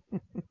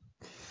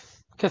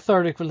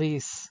 Cathartic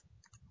release.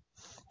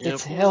 Yep.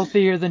 It's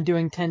healthier than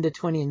doing 10 to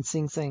 20 in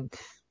Sing Sing.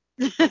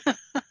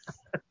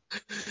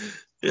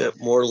 Yeah,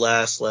 more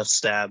laughs, less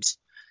stabs.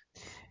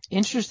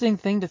 Interesting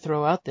thing to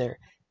throw out there.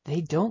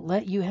 They don't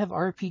let you have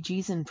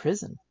RPGs in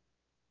prison.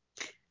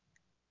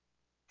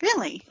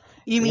 Really?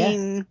 You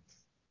mean...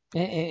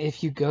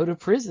 If you go to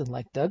prison,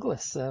 like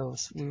Douglas. So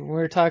we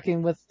were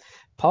talking with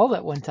Paul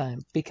that one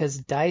time, because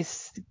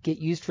dice get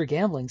used for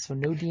gambling, so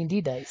no D&D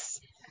dice.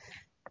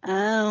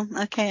 Oh,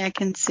 okay, I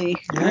can see.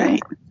 Yeah. All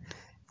right.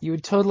 You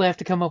would totally have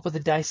to come up with a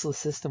diceless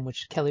system,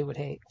 which Kelly would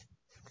hate.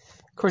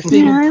 Of course,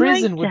 being in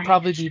prison would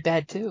probably be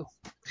bad too.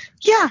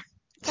 Yeah,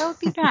 that would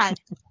be bad.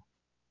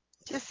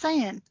 Just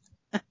saying.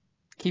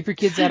 Keep your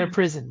kids out of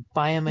prison.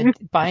 Buy them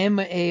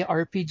a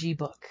RPG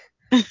book.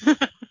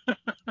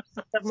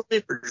 Have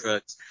money for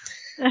drugs.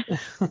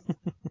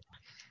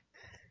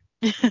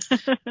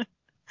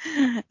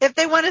 If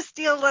they want to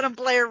steal, let them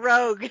play a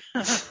rogue.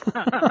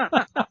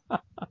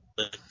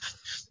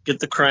 Get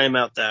the crime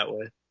out that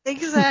way.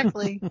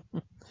 Exactly.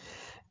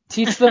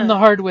 Teach them the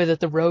hard way that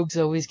the rogues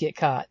always get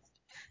caught.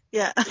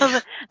 Yeah.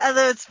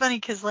 Although it's funny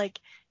because, like,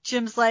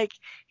 Jim's like,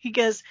 he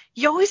goes,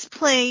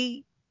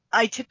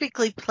 I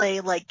typically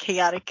play, like,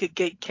 chaotic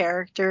good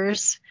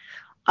characters.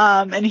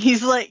 And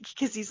he's like,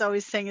 because he's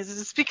always saying, is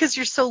it's because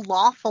you're so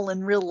lawful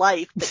in real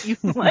life that you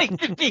like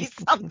to be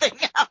something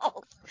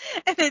else.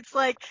 And it's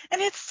like,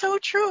 and it's so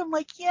true. I'm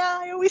like, yeah,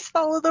 I always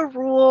follow the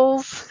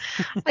rules.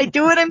 I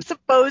do what I'm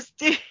supposed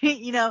to,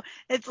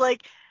 it's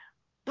like,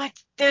 but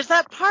there's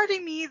that part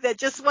of me that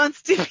just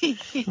wants to be,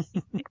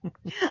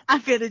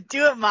 I'm going to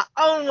do it my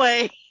own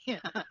way.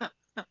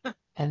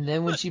 And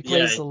then when she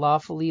plays the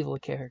lawful evil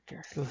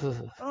character.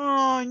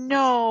 Oh,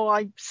 no,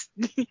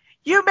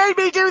 you made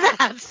me do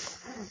that.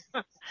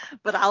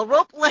 But I'll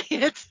roleplay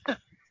it.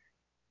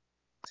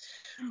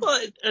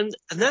 Well, and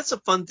that's a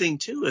fun thing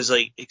too, is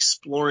like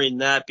exploring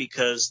that,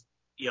 because,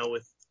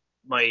 with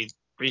my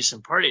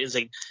recent party, is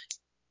like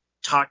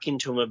talking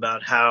to him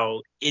about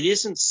how it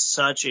isn't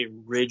such a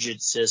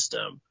rigid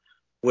system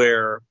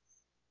where,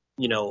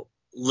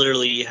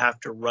 literally you have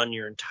to run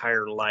your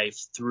entire life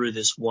through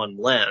this one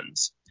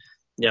lens.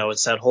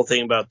 It's that whole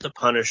thing about the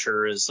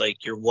Punisher is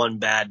like you're one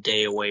bad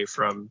day away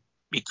from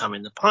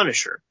becoming the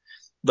Punisher.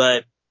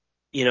 But,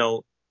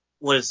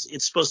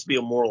 it's supposed to be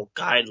a moral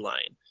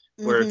guideline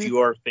where if you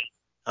are facing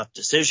tough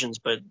decisions,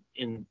 but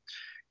in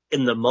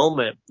the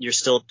moment, you're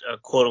still a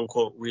quote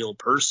unquote real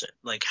person.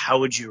 Like, how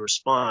would you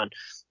respond?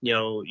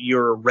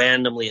 You're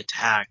randomly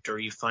attacked, or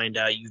you find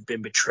out you've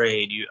been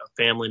betrayed,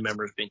 a family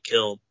member has been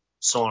killed,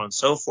 so on and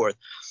so forth.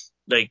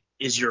 Like,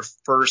 is your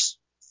first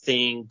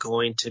thing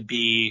going to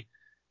be,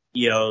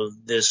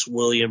 this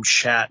William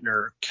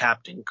Shatner,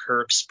 Captain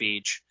Kirk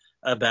speech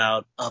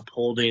about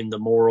upholding the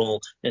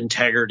moral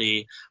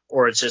integrity,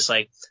 or it's just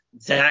like,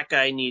 that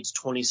guy needs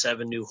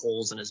 27 new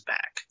holes in his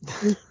back,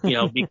 because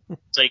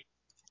like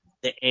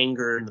the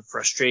anger and the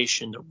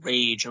frustration, the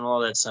rage and all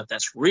that stuff,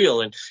 that's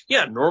real. And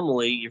yeah,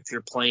 normally if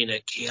you're playing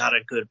a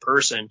chaotic good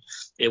person,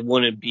 it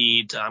wouldn't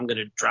be I'm going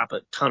to drop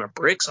a ton of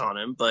bricks on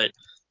him, but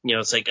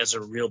it's like, as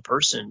a real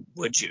person,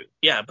 would you?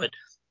 Yeah. But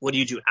what do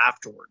you do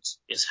afterwards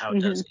is how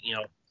it does it,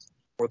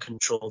 more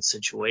controlled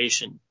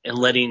situation, and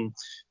letting,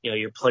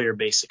 your player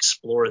base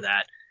explore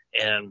that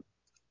and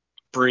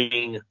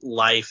bring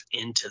life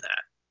into that.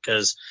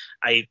 Because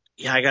I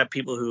got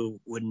people who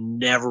would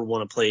never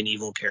want to play an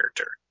evil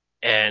character,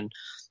 and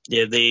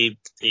they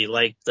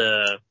like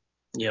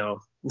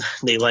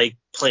they like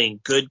playing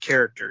good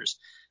characters.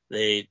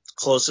 The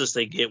closest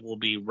they get will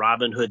be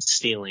Robin Hood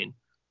stealing,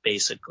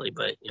 basically,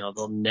 but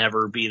they'll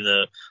never be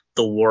the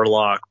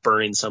warlock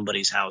burning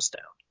somebody's house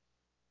down.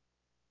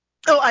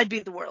 Oh, I'd be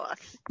the warlock.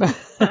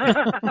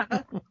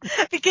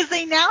 Because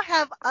they now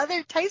have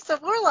other types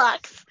of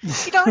warlocks.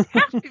 You don't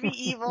have to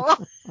be evil.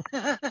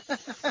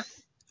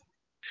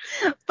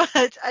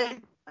 But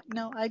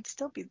I'd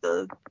still be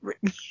the.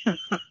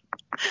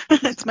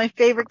 It's my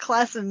favorite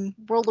class in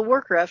World of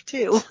Warcraft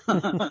too.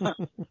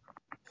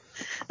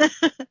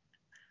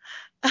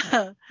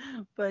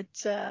 But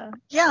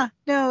yeah,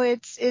 no,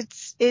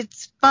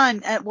 it's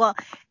fun.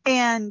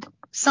 And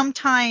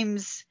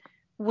sometimes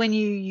when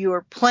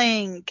you're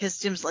playing, because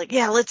Jim's like,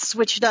 yeah, let's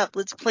switch it up.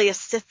 Let's play a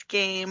Sith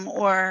game,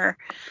 or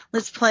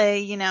let's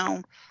play,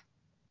 and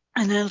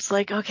then it's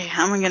like, okay,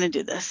 how am I going to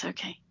do this?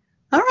 Okay,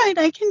 all right,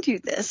 I can do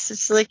this.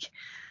 It's like,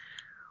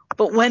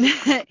 but when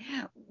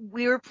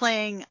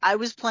I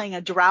was playing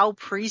a Drow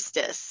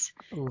priestess.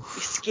 Oof.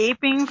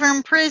 Escaping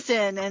from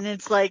prison, and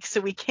it's like, so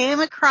we came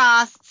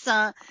across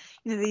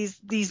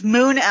these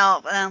moon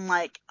elf, and I'm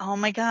like, oh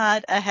my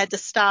god, I had to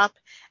stop,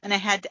 and I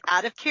had to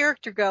out of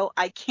character go,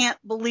 I can't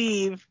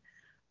believe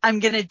I'm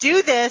gonna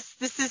do this.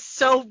 This is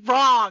so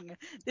wrong.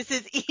 This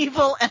is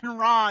evil and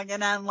wrong.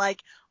 And I'm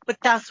like, but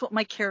that's what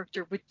my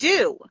character would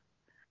do.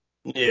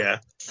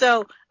 Yeah.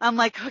 So I'm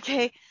like,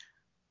 okay,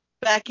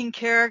 back in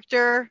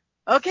character.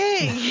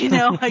 Okay,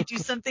 I do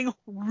something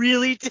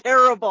really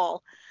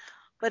terrible.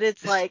 But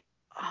it's like,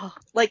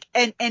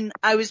 and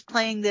I was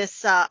playing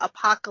this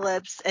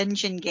Apocalypse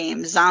Engine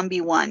game,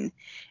 Zombie one,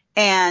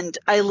 and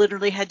I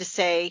literally had to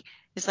say,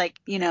 it's like,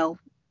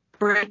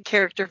 break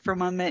character for a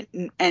moment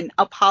and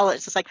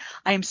apologize. It's like,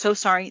 I am so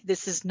sorry,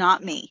 this is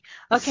not me.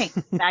 Okay,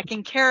 back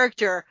in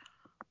character.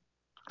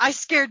 I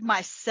scared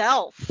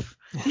myself.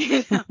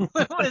 It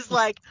was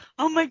like,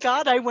 oh my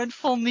god, I went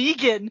full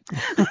Negan.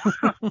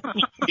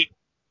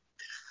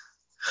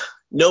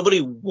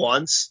 Nobody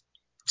wants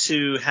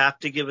to have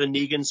to give a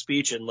Negan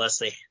speech unless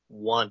they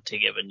want to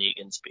give a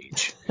Negan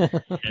speech.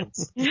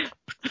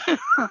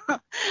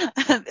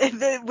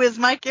 With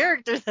my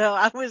character though,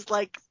 I was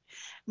like,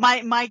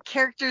 my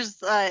character's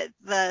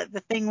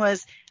the thing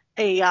was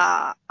a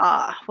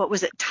what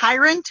was it?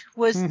 Tyrant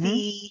was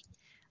they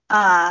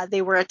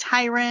were a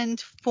tyrant,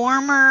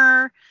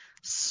 former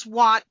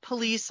SWAT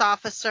police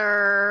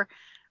officer,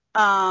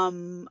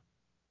 and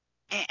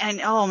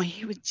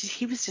he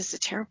was just a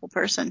terrible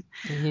person.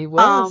 He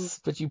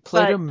was, but you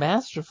played him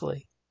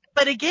masterfully.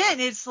 But again,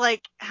 it's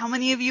like, how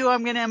many of you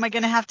am I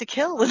gonna have to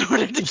kill in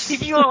order to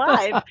keep you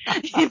alive?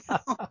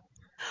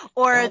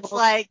 Or it's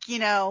like,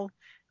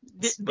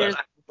 there's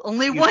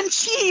only one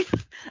chief.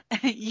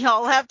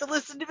 Y'all have to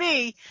listen to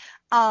me.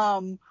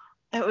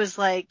 It was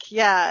like,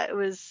 yeah, it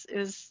was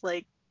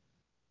like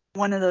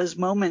one of those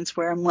moments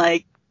where I'm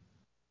like,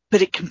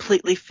 but it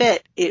completely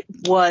fit. It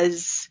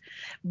was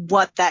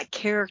what that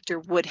character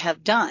would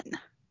have done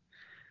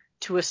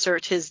to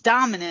assert his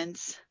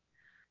dominance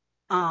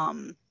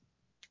in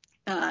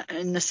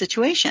the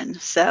situation.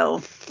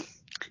 So,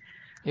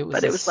 it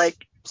was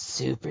like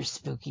super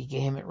spooky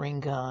game at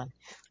Ringon.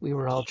 We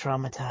were all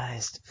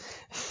traumatized.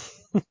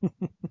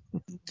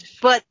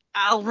 But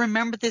I'll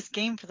remember this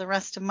game for the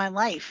rest of my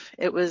life.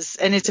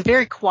 And it's a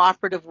very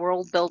cooperative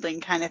world building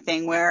kind of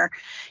thing where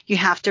you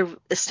have to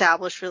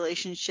establish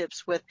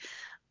relationships with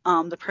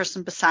the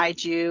person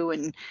beside you,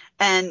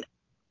 and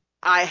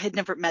I had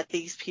never met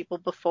these people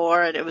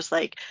before, and it was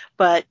like,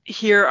 but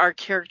here our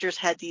characters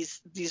had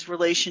these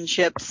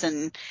relationships,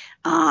 and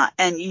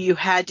you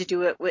had to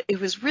do it. It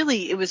was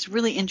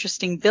really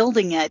interesting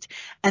building it,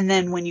 and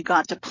then when you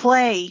got to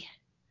play,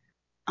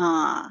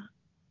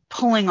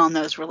 pulling on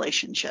those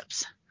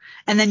relationships,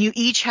 and then you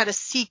each had a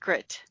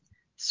secret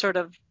sort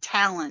of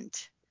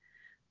talent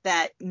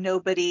that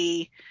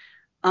nobody,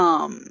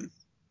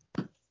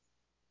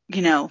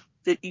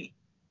 that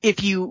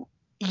if you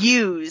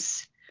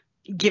use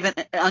given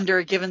under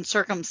a given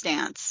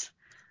circumstance,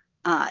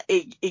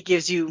 it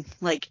gives you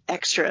like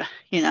extra,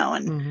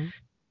 and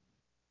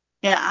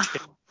yeah.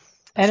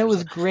 And it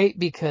was great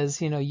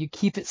because, you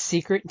keep it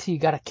secret until you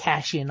got to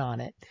cash in on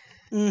it.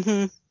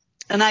 Mm-hmm.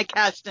 And I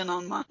cashed in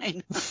on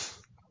mine.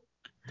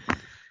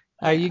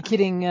 Are you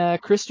kidding?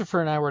 Christopher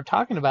and I were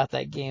talking about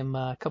that game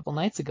a couple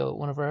nights ago at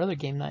one of our other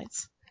game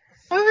nights.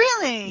 Oh,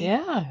 really?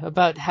 Yeah,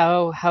 about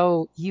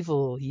how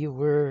evil you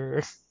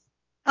were.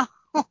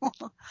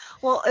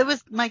 Well, it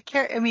was my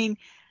character. I mean,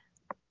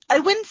 I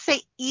wouldn't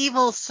say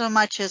evil so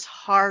much as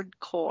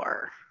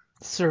hardcore.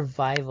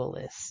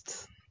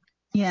 Survivalist.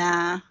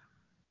 Yeah.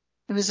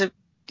 It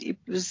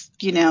was,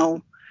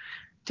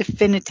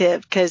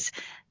 definitive, because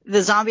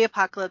the zombie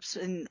apocalypse,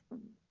 and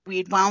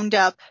we'd wound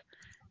up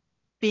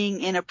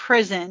being in a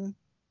prison,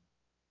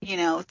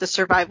 the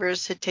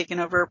survivors had taken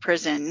over a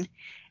prison,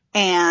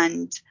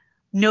 and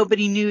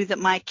nobody knew that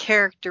my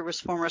character was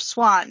former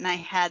SWAT, and I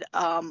had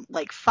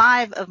like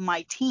 5 of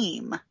my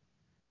team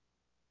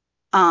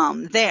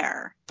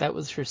there. That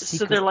was her secret.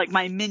 So they're like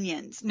my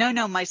minions.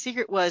 No, my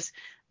secret was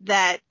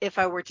that if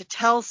I were to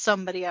tell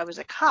somebody I was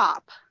a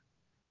cop,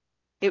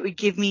 it would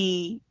give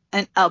me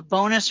a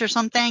bonus or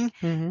something.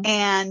 Mm-hmm.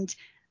 And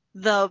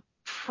the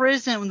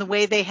prison, the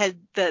way they had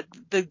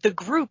the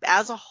group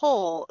as a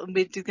whole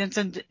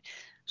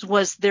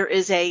was, there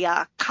is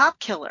a cop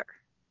killer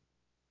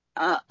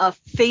a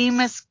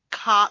famous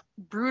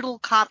brutal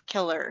cop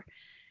killer,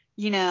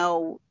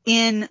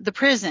 in the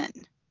prison.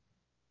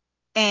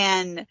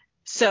 And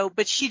so,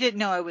 but she didn't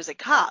know I was a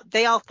cop.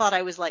 They all thought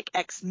I was like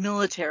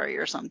ex-military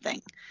or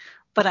something,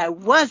 but I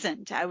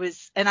wasn't.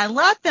 And I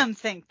let them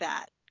think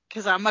that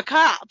because I'm a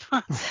cop.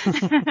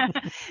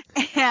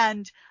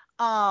 And,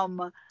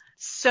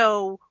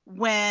 so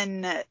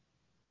when,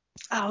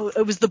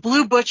 it was the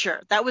Blue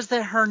Butcher. That was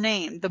her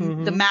name,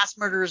 the mass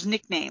murderer's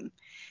nickname.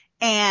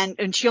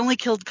 And she only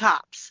killed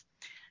cops.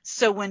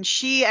 So when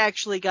she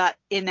actually got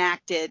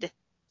enacted,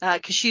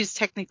 cause she's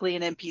technically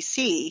an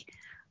NPC,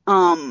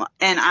 and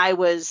I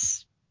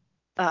was,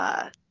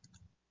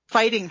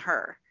 fighting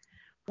her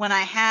when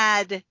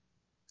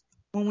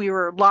we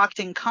were locked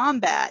in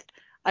combat,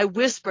 I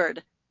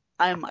whispered,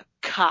 I'm a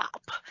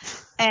cop,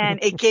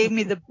 and it gave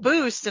me the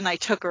boost and I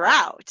took her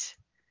out.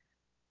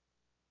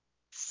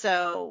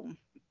 So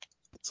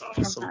That's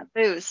awesome. From that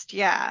boost,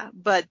 yeah.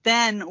 But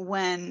then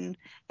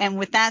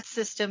with that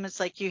system, it's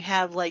like you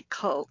have like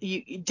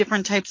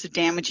different types of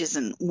damages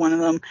in one of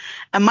them.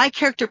 And my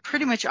character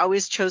pretty much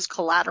always chose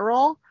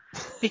collateral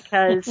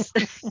because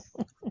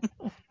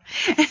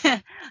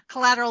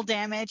collateral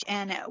damage.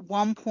 And at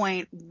one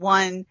point,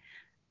 one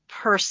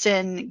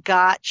person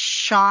got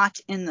shot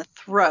in the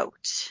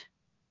throat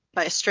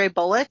by a stray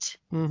bullet.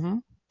 Mm-hmm.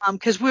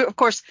 Because of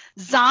course,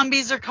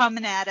 zombies are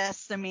coming at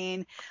us. I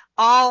mean,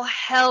 all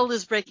hell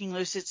is breaking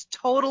loose. It's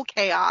total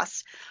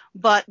chaos,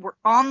 but we're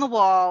on the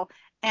wall,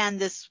 and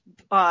this,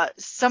 and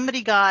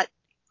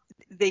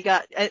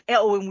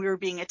we were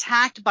being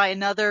attacked by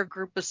another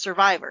group of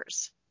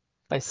survivors.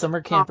 By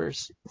summer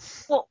campers.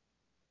 Well,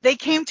 they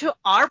came to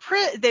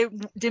they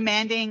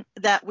demanding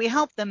that we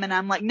help them, and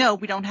I'm like, no,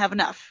 we don't have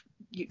enough.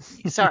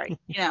 Sorry,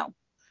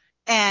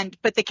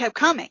 but they kept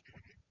coming,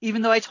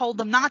 even though I told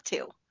them not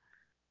to.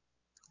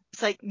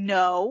 It's like,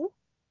 no,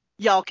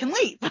 y'all can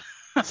leave.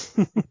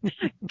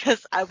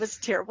 Because I was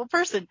a terrible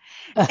person.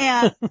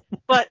 And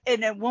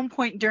at one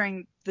point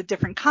during the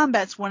different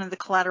combats, one of the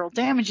collateral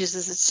damages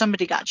is that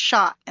somebody got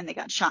shot, and they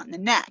got shot in the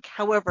neck.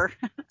 However,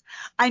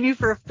 I knew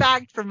for a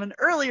fact from an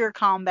earlier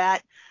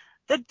combat,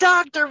 the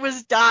doctor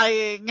was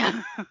dying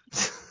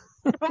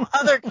from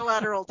other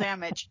collateral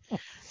damage.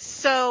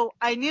 So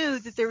I knew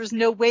that there was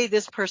no way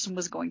this person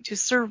was going to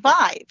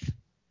survive.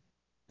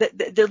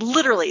 They're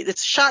literally,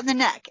 it's shot in the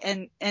neck,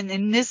 and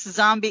in this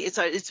zombie,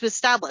 it's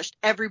established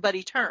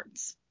everybody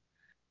turns.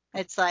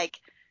 It's like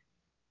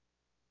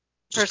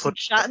person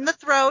shot in the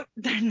throat,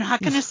 they're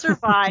not going to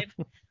survive.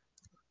 And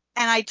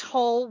I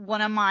told one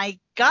of my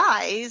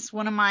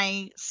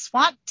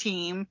SWAT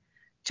team,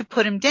 to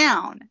put him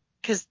down,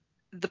 because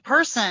the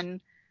person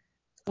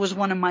was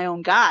one of my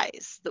own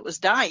guys that was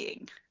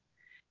dying,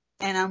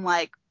 and I'm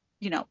like,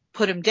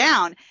 put him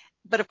down.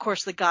 But of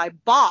course, the guy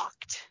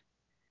balked.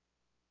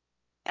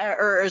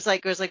 Or it was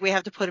like, we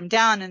have to put him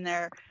down. And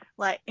they're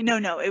like,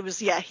 no, it was,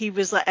 he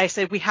was like, I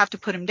said, we have to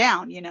put him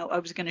down. I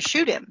was going to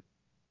shoot him.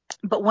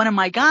 But one of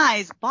my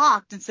guys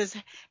balked and says,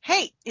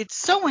 hey, it's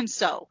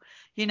so-and-so,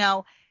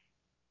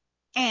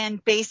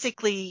 and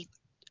basically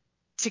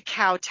to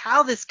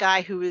kowtow this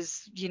guy who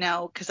is,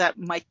 cause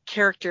my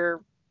character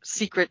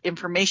secret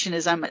information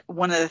is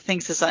one of the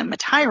things is I'm a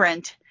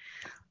tyrant.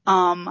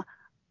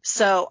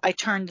 So I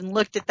turned and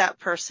looked at that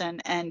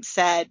person and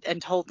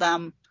told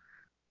them,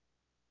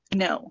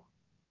 no,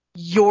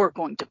 you're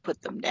going to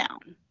put them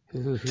down.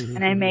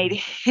 And I made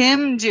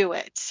him do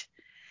it.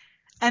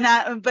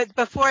 But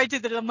before I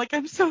did that, I'm like,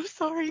 I'm so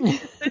sorry.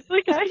 It's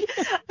like,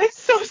 I'm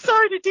so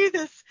sorry to do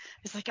this.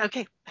 It's like,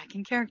 okay, back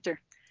in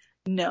character.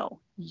 No,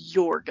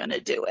 you're going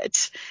to do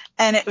it.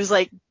 And it was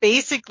like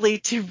basically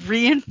to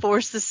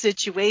reinforce the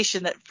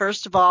situation that,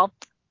 first of all,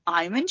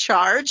 I'm in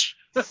charge.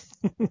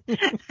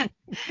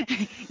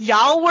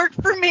 Y'all work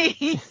for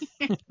me.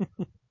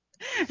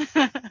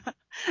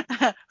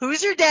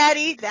 Who's your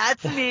daddy?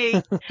 That's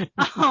me.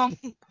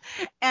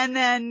 And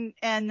then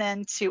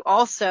to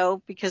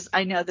also, because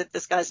I know that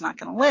this guy's not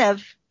going to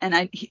live,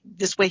 and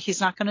this way he's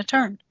not going to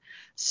turn.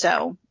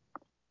 So,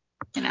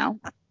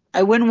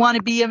 I wouldn't want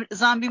to be a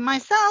zombie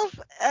myself,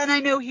 and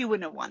I know he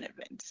wouldn't have wanted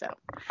it. So,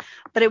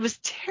 but it was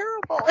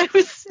terrible. It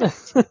was.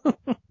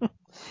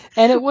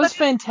 And it was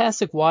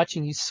fantastic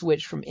watching you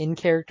switch from in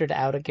character to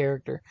out of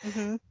character.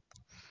 Mm-hmm.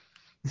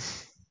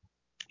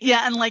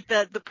 Yeah, and like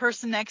the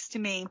person next to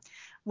me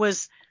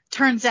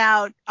turns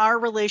out our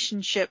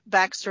relationship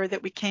backstory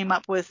that we came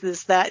up with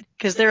is that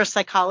because they're a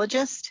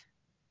psychologist.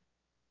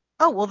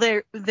 Oh, well,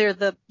 they're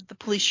the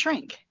police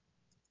shrink.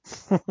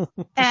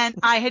 And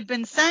I had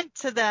been sent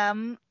to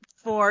them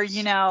for,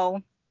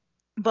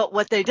 but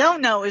what they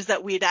don't know is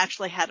that we'd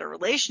actually had a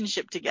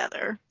relationship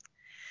together.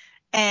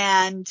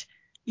 And,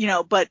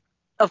 but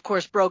of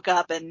course broke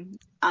up, and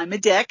I'm a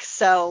dick.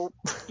 So,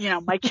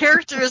 my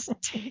character is, and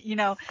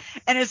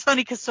it's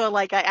funny because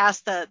I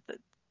asked the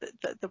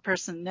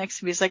person next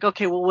to me, is like,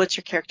 okay, well, what's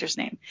your character's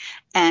name?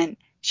 And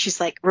she's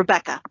like,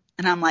 Rebecca.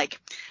 And I'm like,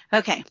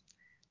 okay.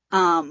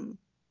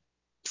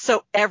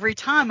 So every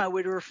time I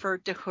would refer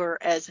to her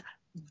as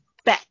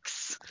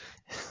Bex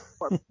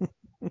or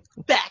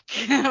Beck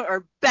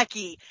or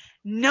Becky,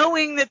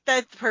 knowing that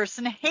that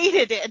person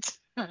hated it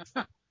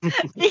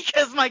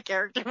because my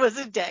character was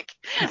a dick.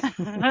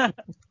 But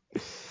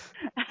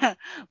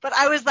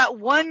I was that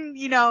one,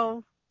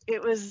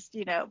 it was,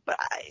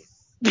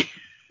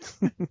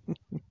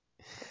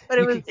 but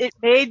it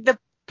made the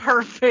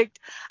perfect,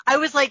 I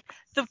was like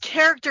the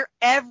character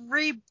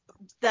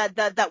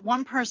that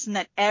one person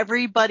that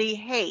everybody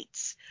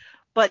hates,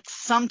 but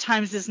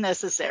sometimes is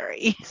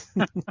necessary.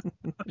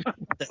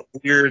 That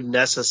weird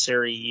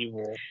necessary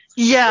evil.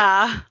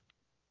 Yeah.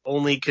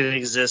 Only can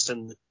exist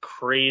in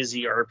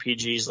crazy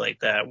RPGs like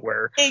that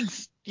where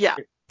Yeah.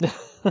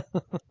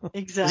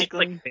 Exactly.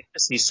 like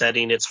fantasy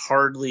setting, it's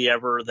hardly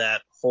ever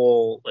that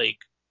whole like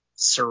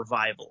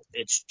survival.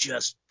 It's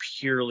just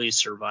purely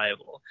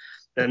survival.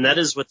 And that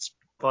is what's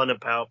fun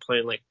about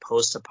playing like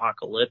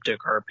post-apocalyptic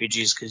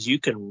RPGs, because you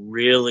can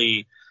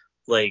really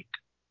like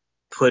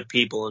put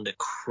people into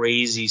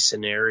crazy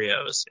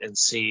scenarios and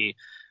see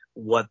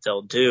what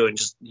they'll do. And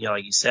just,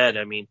 like you said,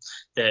 I mean,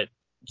 that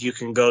you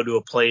can go to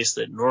a place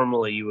that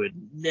normally you would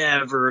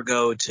never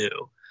go to,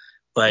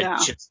 but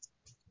just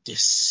to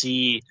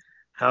see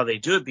how they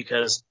do it,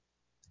 because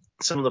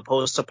some of the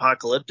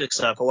post-apocalyptic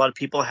stuff, a lot of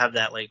people have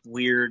that like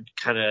weird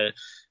kind of,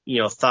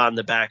 thought in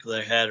the back of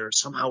their head, or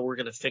somehow we're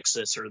going to fix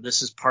this, or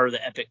this is part of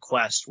the epic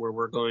quest where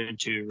we're going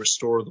to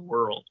restore the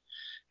world.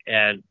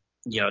 And,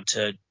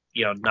 to,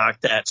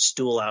 knock that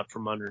stool out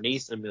from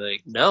underneath and be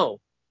like, no,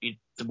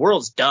 the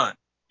world's done.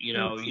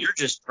 You're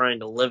just trying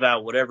to live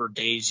out whatever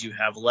days you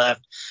have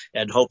left.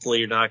 And hopefully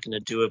you're not going to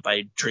do it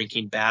by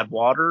drinking bad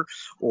water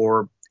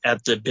or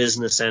at the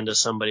business end of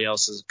somebody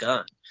else's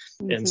gun.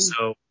 Mm-hmm. And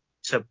so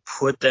to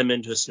put them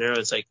into a scenario,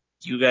 it's like,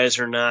 you guys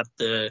are not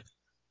the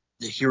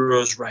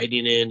heroes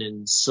riding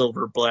in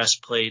silver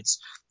blast plates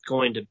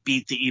going to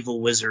beat the evil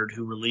wizard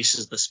who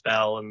releases the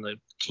spell and the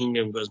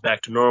kingdom goes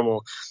back to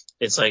normal.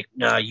 It's like,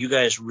 nah, you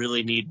guys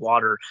really need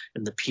water,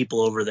 and the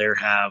people over there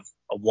have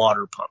a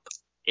water pump.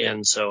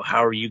 And so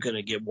how are you going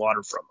to get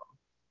water from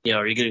them?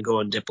 Are you going to go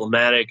in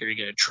diplomatic? Are you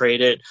going to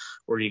trade it?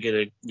 Or are you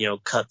going to,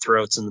 cut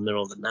throats in the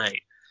middle of the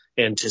night?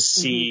 And to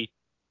see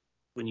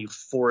when you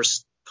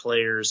force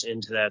players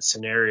into that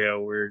scenario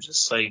where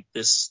just like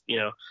this,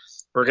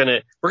 we're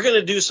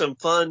gonna do some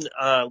fun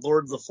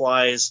Lord of the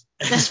Flies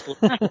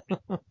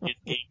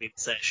gaming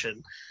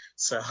session.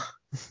 So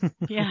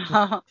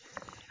yeah.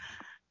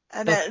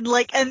 And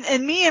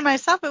and me and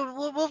myself,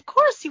 well, of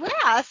course you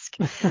ask.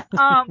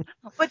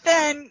 But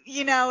then,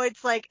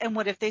 it's like, and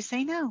what if they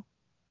say no?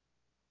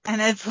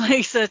 And it's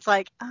like, so it's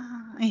like,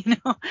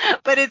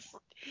 but it's,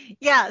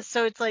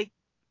 so it's like,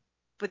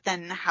 but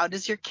then how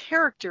does your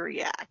character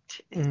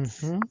react?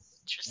 It's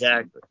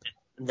exactly.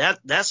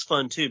 That's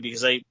fun too,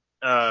 because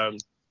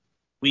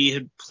we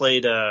had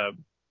played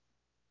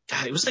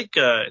it was like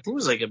I think it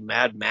was like a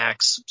Mad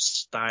Max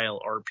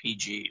style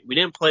RPG. We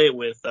didn't play it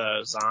with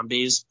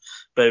zombies,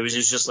 but it was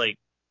just like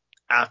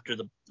after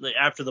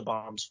the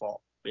bombs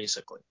fall,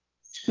 basically.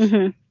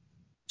 Mm-hmm.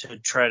 To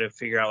try to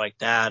figure out like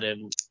that,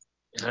 and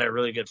I had a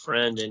really good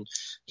friend, and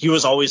he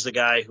was always the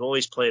guy who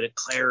always played a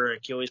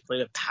cleric, he always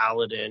played a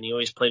paladin, he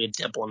always played a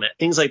diplomat,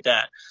 things like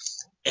that.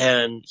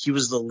 And he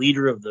was the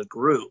leader of the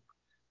group.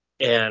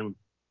 And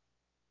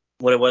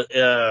what it was,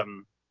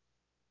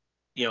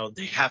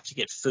 they have to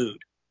get food.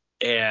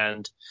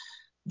 And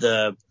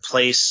the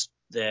place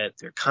that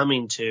they're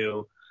coming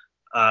to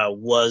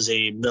was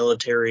a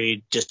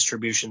military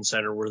distribution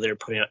center where they're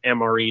putting out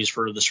MREs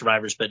for the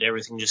survivors, but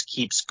everything just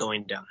keeps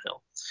going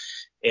downhill.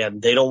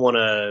 And they don't want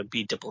to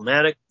be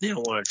diplomatic. They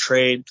don't want to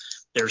trade.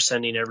 They're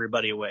sending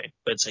everybody away.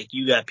 But it's like,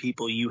 you got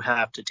people you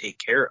have to take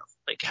care of.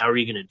 Like, how are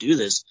you going to do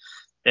this?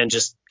 And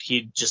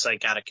he just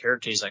like got a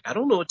character. He's like, I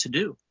don't know what to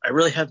do. I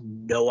really have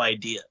no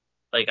idea.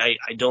 Like, I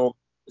don't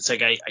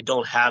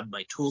have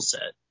my tool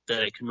set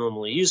that I can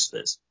normally use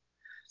this.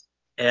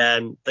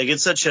 And like,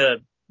 it's such a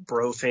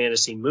bro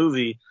fantasy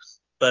movie,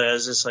 but I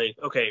was just like,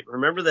 okay,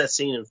 remember that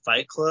scene in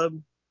Fight Club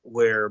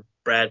where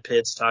Brad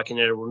Pitt's talking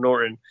to Edward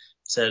Norton,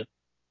 said,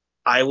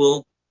 I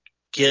will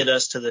get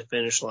us to the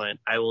finish line.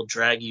 I will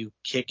drag you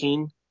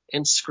kicking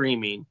and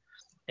screaming,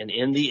 and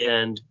in the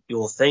end, you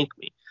will thank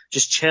me.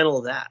 Just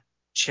channel that.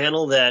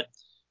 Channel that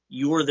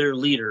you are their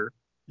leader,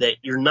 that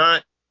you're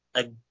not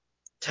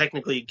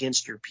technically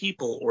against your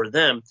people or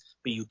them,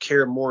 but you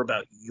care more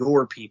about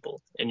your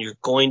people, and you're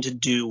going to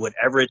do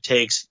whatever it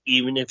takes,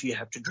 even if you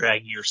have to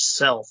drag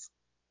yourself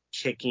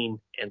kicking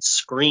and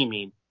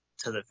screaming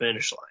to the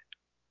finish line.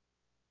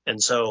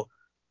 And so,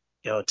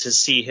 to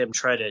see him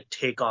try to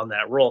take on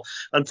that role.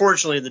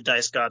 Unfortunately, the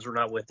dice gods were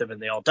not with him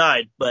and they all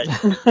died, but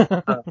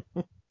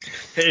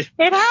it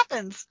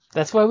happens.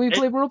 That's why we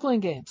play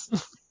role-playing games.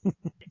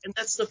 And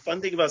that's the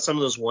fun thing about some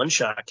of those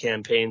one-shot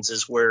campaigns,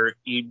 is where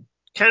you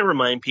kind of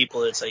remind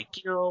people it's like,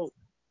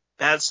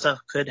 bad stuff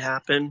could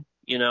happen.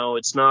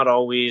 It's not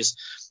always,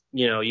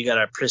 you got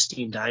a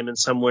pristine diamond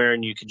somewhere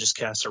and you can just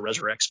cast a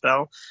resurrect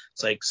spell.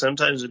 It's like,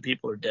 sometimes when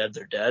people are dead,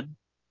 they're dead.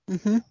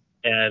 Mm-hmm.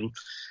 And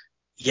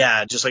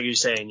yeah, just like you're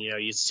saying,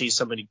 you see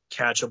somebody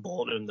catch a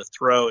bullet in the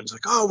throat, and it's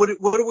like, oh,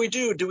 what do we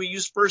do? Do we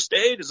use first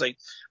aid? It's like,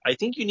 I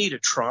think you need a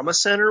trauma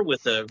center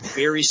with a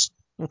very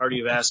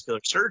cardiovascular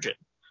surgeon.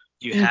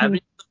 Do you have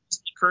any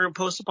current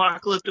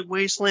post-apocalyptic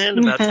wasteland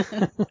about?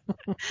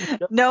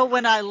 No,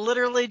 when I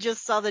literally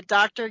just saw the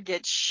doctor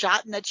get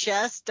shot in the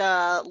chest,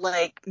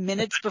 like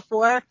minutes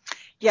before.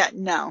 Yeah,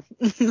 no.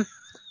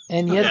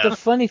 And yet the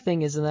funny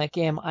thing is, in that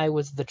game, I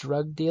was the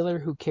drug dealer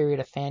who carried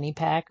a fanny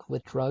pack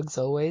with drugs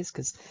always,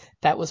 because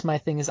that was my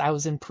thing. Is I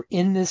was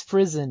in this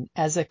prison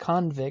as a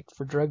convict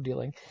for drug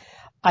dealing.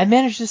 I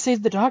managed to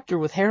save the doctor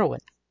with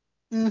heroin.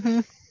 Mm-hmm.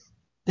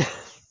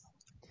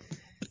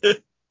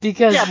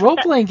 Because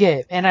role-playing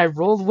game, and I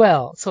rolled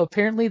well. So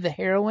apparently the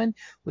heroin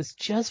was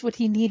just what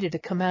he needed to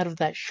come out of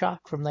that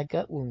shock from that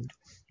gut wound.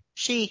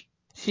 She.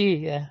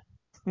 Yeah.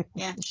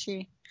 Yeah,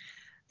 she.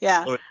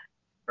 Yeah.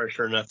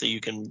 Pressure enough that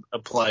you can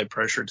apply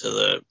pressure to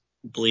the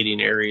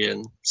bleeding area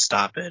and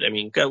stop it. I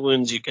mean, gut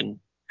wounds you can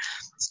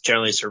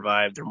generally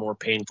survive. They're more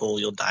painful.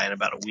 You'll die in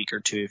about a week or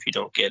two if you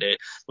don't get it.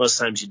 Most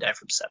times you die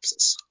from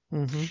sepsis.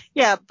 Mm-hmm.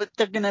 Yeah, but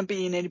they're going to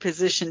be in any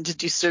position to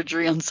do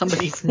surgery on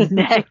somebody's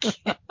neck.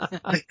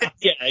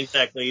 Yeah,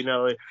 exactly.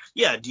 Do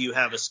you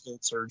have a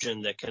skilled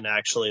surgeon that can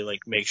actually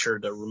like make sure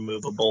to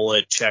remove a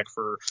bullet, check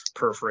for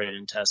perforated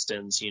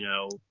intestines,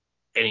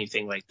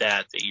 anything like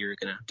that you're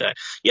going to have to.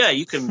 Yeah,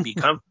 you can be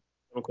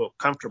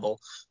comfortable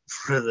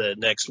for the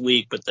next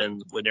week, but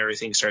then when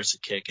everything starts to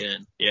kick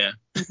in, yeah.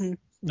 Mm-hmm.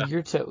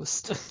 You're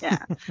toast. Yeah.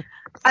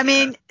 I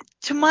mean,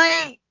 to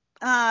my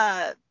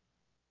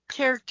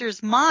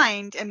character's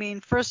mind, I mean,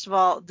 first of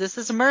all, this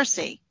is a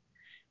mercy.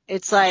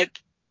 It's like,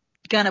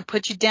 gonna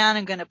put you down.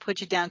 I'm gonna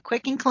put you down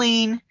quick and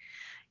clean,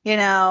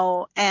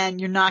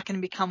 and you're not gonna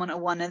become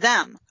one of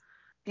them,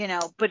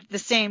 but at the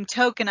same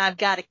token, I've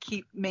got to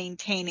keep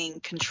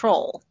maintaining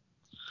control,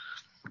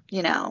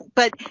 and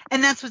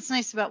that's what's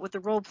nice about with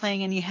the role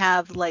playing, and you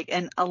have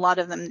and a lot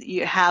of them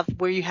you have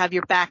where you have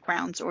your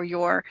backgrounds or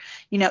your,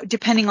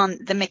 depending on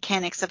the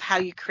mechanics of how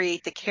you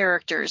create the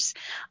characters,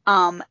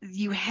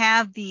 you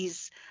have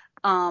these,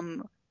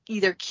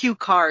 either cue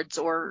cards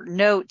or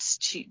notes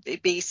to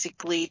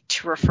basically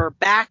to refer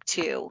back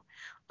to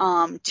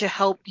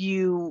help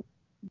you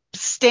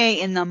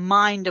stay in the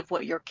mind of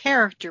what your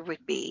character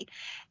would be.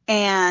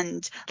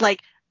 And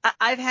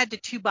I've had to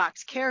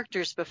 2-box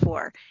characters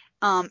before.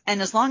 And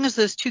as long as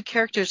those two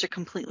characters are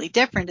completely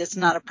different, it's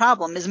not a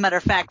problem. As a matter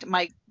of fact,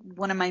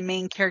 one of my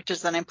main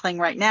characters that I'm playing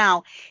right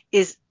now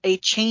is a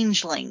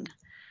changeling,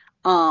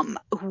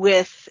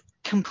 with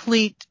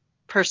complete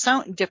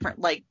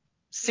different,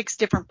 6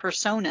 different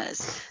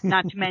personas,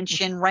 not to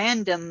mention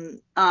random,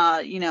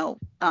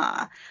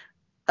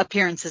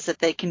 appearances that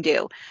they can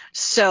do.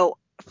 So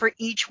for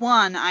each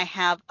one, I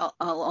have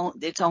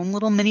its own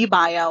little mini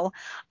bio.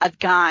 I've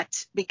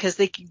got, because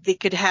they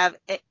could have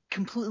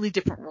completely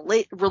different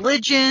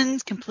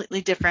religions,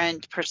 completely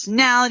different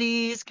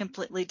personalities,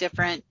 completely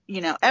different,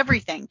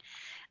 everything.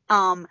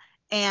 And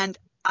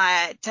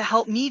to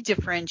help me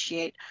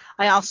differentiate,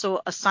 I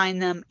also assign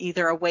them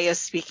either a way of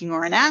speaking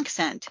or an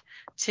accent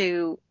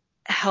to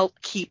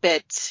help keep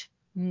it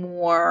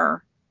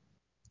more,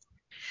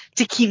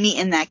 to keep me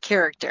in that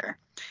character.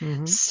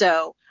 Mm-hmm.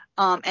 So,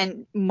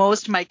 and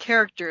most of my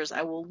characters,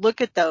 I will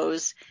look at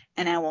those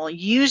and I will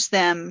use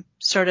them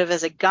sort of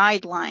as a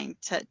guideline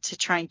to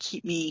try and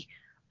keep me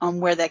on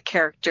where that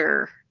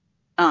character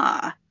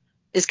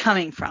is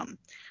coming from.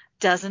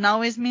 Doesn't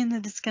always mean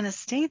that it's going to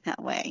stay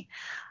that way.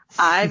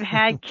 I've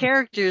had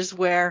characters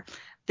where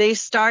they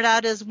start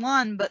out as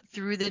one, but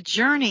through the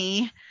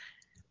journey,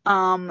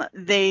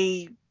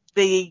 they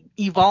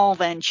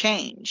evolve and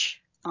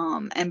change,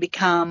 and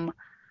become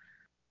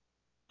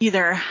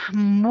either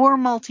more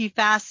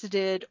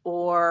multifaceted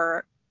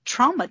or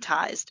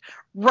traumatized.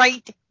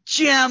 Right,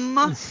 Jim?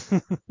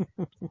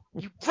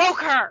 You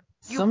broke her!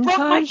 You broke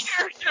my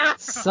character!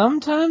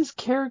 Sometimes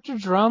character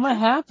drama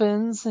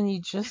happens and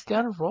you just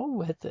gotta roll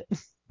with it.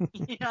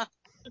 Yeah.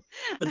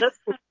 But that's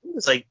the thing,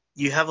 is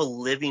you have a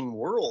living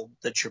world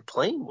that you're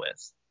playing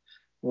with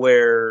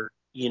where,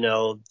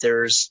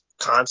 there's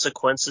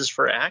consequences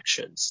for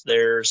actions.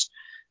 There's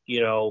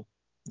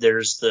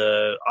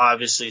the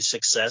obviously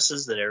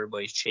successes that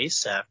everybody's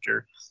chased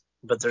after,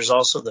 but there's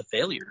also the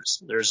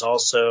failures. There's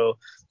also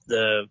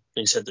like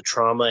you said, the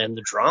trauma and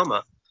the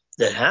drama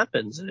that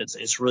happens. And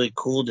it's really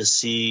cool to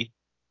see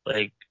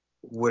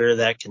where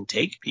that can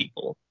take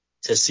people,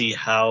 to see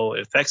how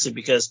it affects it,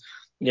 because,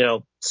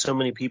 so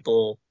many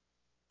people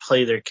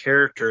play their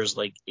characters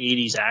like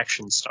 80s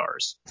action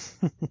stars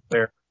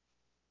where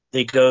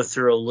they go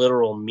through a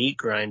literal meat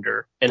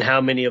grinder. And how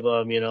many of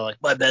them,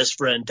 my best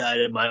friend died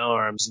in my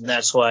arms, and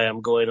that's why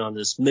I'm going on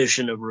this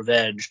mission of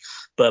revenge.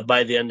 But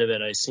by the end of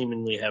it, I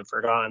seemingly have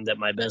forgotten that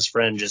my best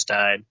friend just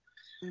died.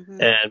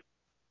 Mm-hmm. And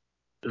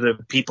the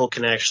people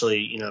can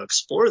actually,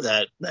 explore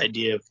that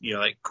idea of,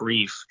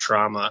 grief,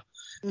 trauma,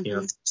 mm-hmm.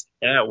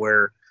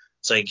 Where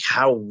it's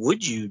how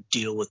would you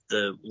deal with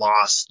the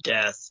loss,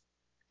 death,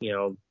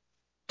 the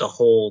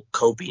whole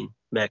coping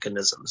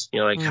mechanisms,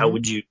 mm-hmm. How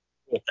would you deal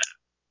with that?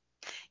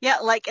 Yeah,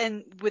 like,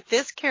 and with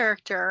this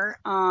character,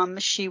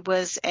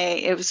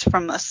 it was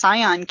from a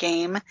Scion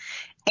game,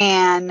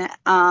 and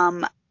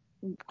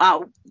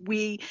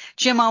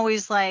Jim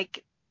always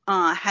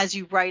has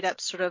you write up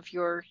sort of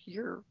your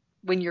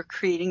when you're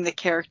creating the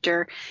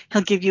character,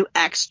 he'll give you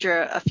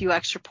a few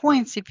extra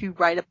points if you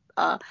write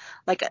a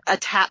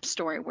tap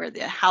story where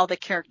how the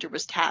character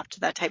was tapped,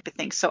 that type of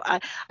thing. So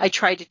I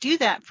try to do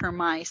that for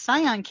my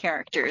Scion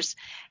characters,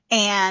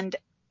 and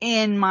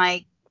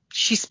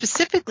she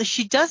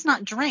does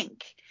not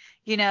drink,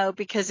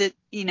 because it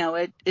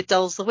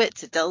dulls the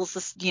wits, it dulls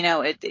the,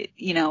 it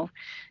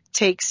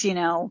takes,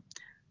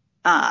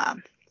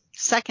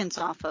 seconds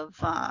off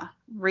of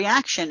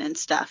reaction and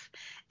stuff.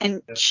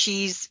 And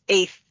she's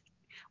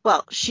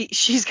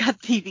she's got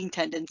thieving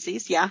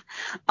tendencies, yeah.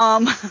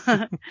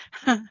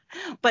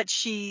 But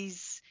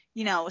she's,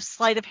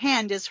 sleight of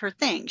hand is her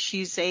thing.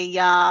 She's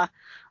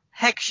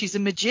she's a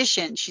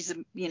magician. She's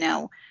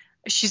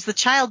the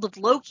child of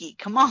Loki.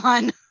 Come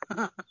on.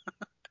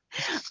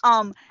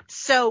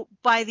 So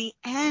by the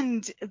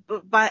end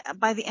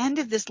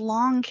of this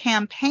long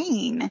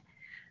campaign,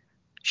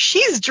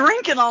 she's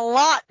drinking a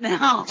lot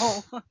now.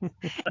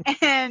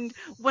 And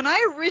when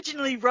I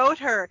originally wrote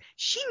her,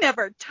 she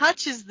never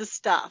touches the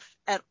stuff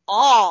at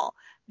all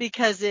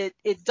because it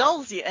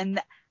dulls you.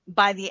 And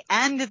by the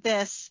end of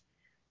this,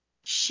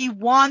 she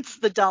wants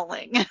the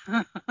dulling.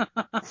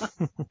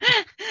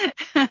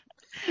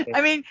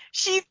 I mean,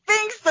 she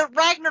thinks that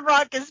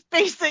Ragnarok is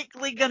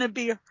basically going to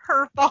be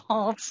her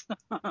fault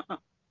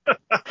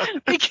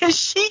because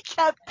she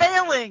kept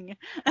failing.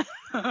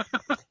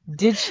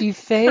 Did she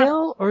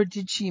fail, or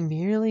did she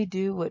merely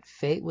do what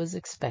fate was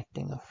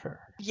expecting of her?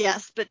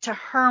 Yes, but to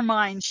her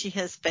mind, she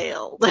has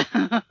failed.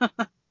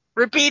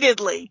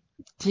 Repeatedly.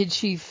 Did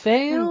she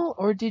fail,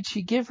 or did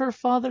she give her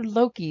father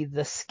Loki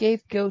the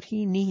scapegoat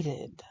he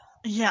needed?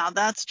 Yeah,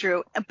 that's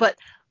true. But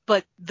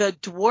the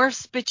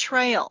dwarf's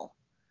betrayal,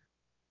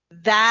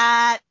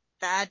 that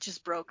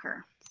just broke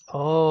her.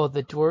 Oh,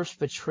 the dwarf's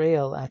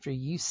betrayal after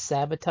you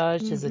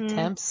sabotaged his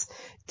attempts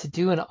to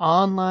do an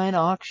online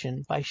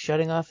auction by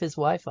shutting off his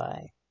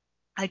Wi-Fi.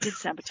 I did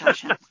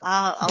sabotage him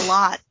a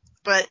lot,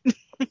 but...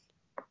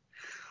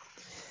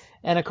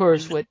 And of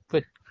course, what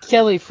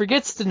Kelly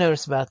forgets to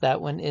notice about that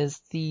one is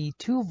the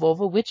two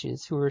Volva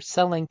witches who were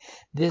selling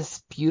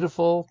this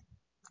beautiful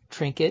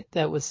trinket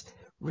that was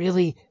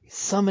really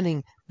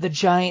summoning the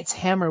giant's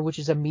hammer, which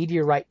is a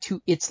meteorite, to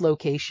its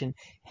location.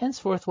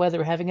 Henceforth, why they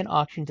were having an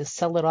auction to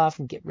sell it off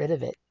and get rid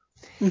of it.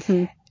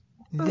 Mm-hmm.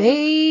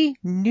 They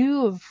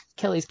knew of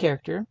Kelly's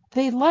character.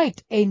 They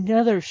liked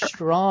another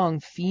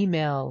strong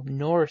female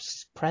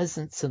Norse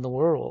presence in the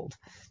world.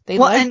 They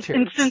liked her.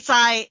 And since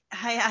I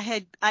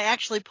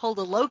actually pulled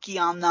a Loki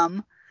on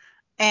them,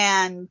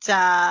 and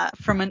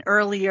from an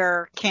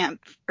earlier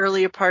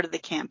part of the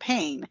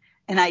campaign,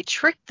 and I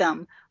tricked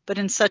them, but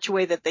in such a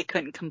way that they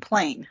couldn't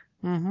complain.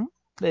 Mm-hmm.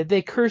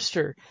 They cursed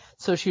her,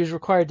 so she was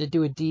required to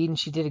do a deed, and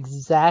she did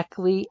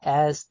exactly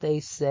as they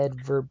said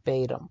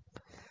verbatim,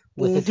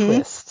 with a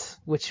twist,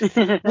 which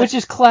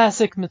is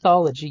classic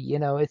mythology.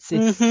 It's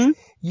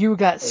you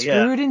got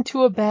screwed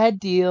into a bad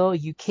deal,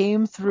 you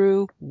came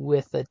through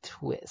with a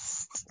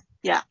twist.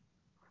 Yeah.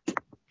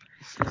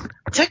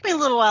 It took me a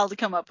little while to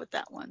come up with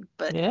that one,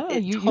 but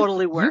it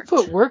totally worked. You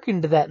put work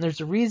into that, and there's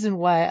a reason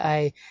why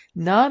I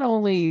not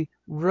only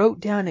wrote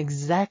down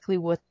exactly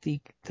what the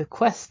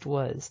quest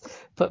was,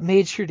 but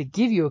made sure to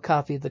give you a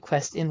copy of the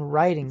quest in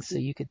writing so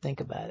you could think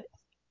about it.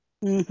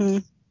 Mm-hmm.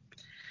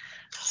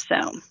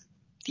 So,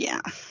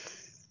 yeah.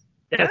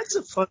 That's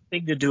a fun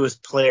thing to do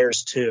with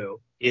players,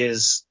 too,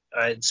 is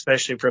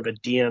especially from a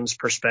DM's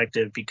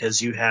perspective,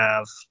 because you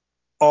have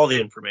all the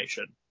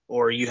information,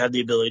 or you have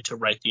the ability to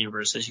write the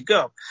universe as you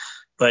go.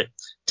 But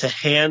to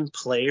hand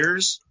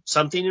players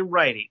something in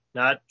writing,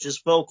 not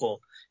just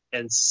vocal,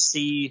 and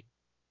see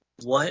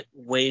what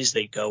ways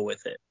they go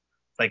with it.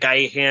 Like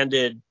I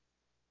handed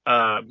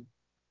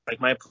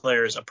my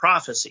players a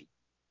prophecy,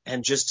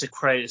 and just to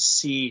try to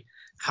see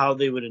how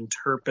they would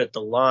interpret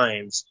the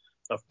lines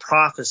of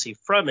prophecy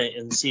from it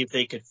and see if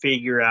they could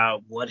figure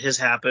out what has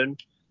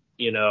happened,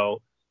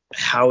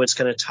 how it's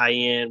going to tie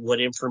in,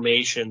 what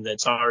information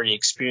that's already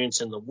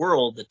experienced in the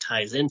world that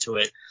ties into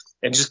it,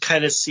 and just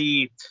kind of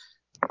see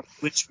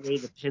which way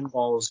the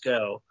pinballs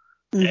go.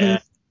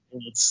 And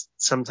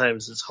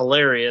sometimes it's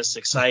hilarious,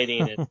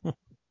 exciting, and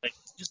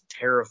just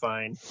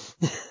terrifying.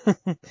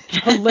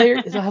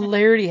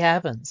 Hilarity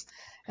happens.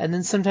 And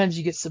then sometimes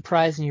you get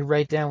surprised and you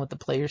write down what the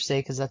players say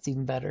because that's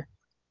even better.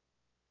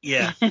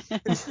 Yeah.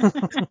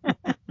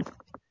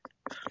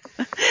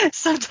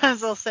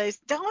 Sometimes I'll say,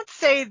 don't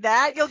say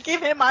that. You'll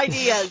give him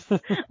ideas.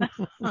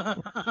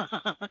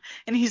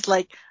 And he's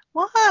like,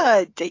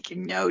 what?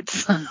 Taking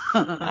notes.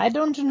 I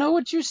don't know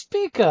what you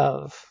speak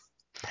of.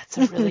 That's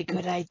a really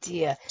good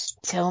idea.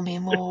 Tell me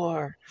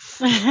more.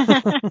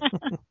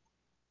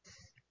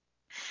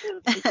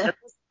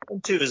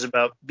 Too is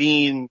about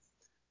being,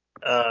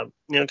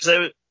 because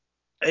I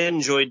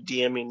enjoyed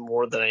DMing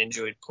more than I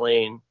enjoyed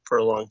playing for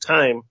a long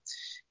time.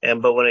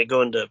 But when I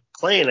go into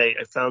playing, I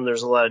found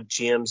there's a lot of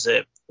GMs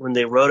that when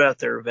they wrote out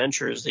their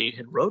adventures, they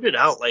had wrote it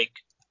out like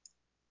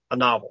a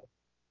novel.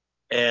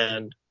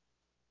 And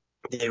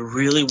they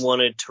really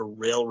wanted to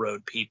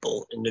railroad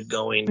people into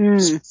going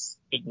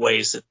specific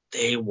ways that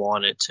they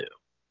wanted to,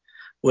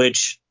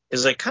 which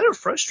is like kind of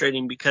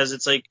frustrating because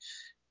it's like,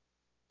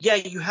 yeah,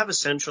 you have a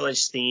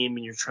centralized theme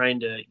and you're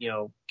trying to,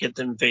 get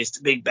them face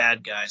the big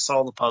bad guy,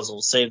 solve the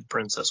puzzle, save the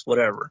princess,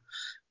 whatever.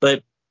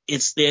 But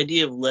it's the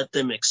idea of let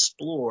them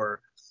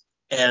explore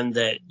and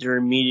that they're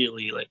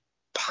immediately like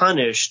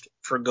punished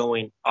for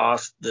going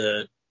off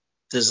the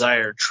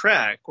desired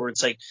track, where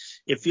it's like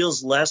it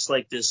feels less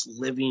like this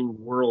living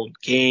world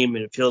game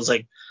and it feels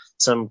like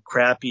some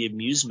crappy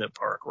amusement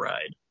park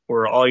ride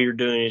where all you're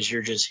doing is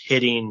you're just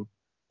hitting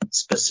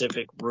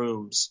specific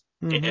rooms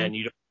and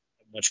you don't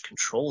have much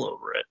control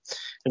over it.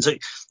 And so,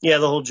 yeah,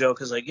 the whole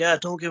joke is like, yeah,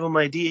 don't give them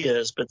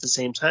ideas. But at the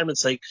same time,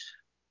 it's like,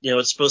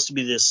 it's supposed to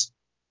be this,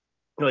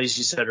 as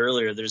you said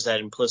earlier, there's that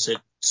implicit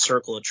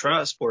circle of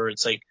trust where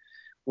it's like,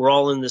 we're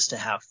all in this to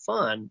have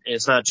fun.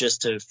 It's not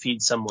just to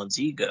feed someone's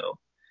ego.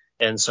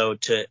 And so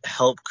to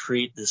help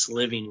create this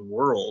living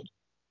world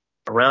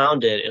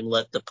around it and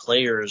let the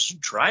players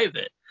drive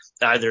it,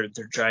 either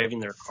they're driving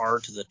their car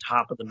to the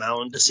top of the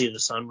mountain to see the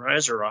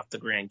sunrise or off the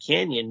Grand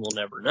Canyon, we'll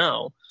never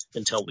know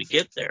until we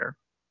get there.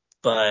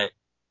 But,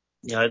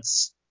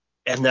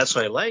 and that's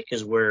what I like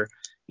is where,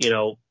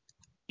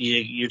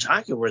 you're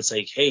talking where it's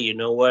like, hey, you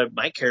know what?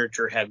 My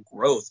character had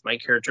growth. My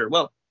character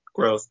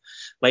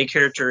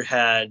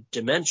had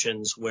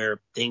dimensions where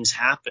things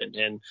happened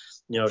and,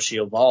 she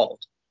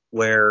evolved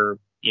where,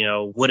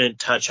 wouldn't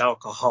touch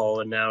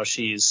alcohol and now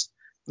she's,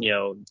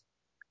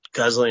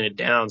 guzzling it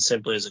down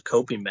simply as a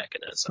coping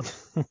mechanism.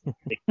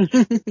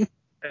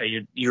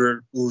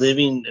 You're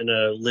living in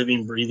a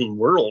living, breathing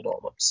world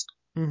almost.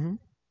 Mm-hmm.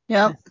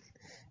 Yep.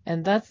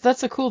 And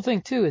that's a cool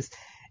thing too, is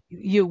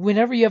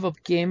whenever you have a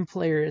game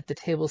player at the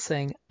table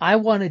saying, I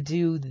want to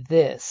do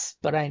this,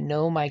 but I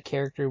know my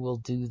character will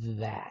do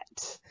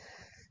that.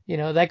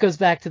 That goes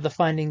back to the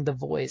finding the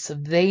voice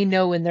of they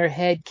know in their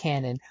head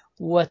canon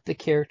what the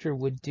character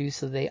would do,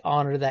 so they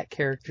honor that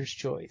character's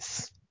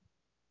choice.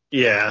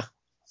 Yeah.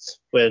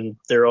 When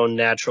their own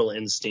natural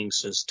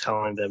instincts is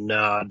telling them,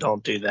 no,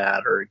 don't do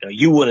that. Or,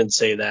 you wouldn't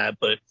say that.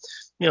 But,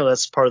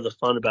 that's part of the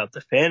fun about the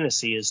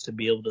fantasy is to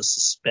be able to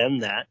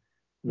suspend that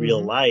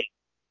real life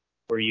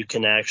where you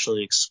can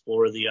actually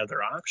explore the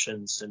other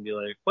options and be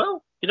like,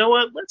 well, you know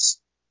what? Let's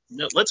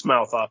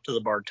mouth off to the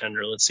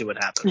bartender. Let's see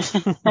what happens.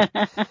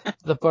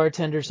 The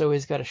bartender's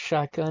always got a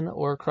shotgun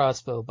or a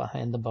crossbow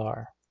behind the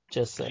bar.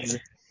 Just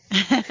saying.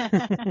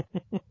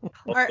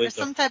 Or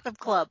some type of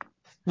club.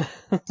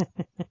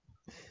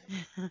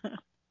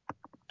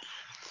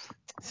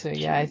 So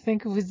yeah, I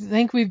think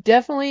we've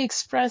definitely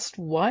expressed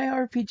why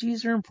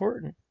RPGs are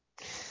important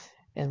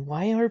and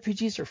why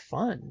RPGs are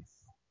fun.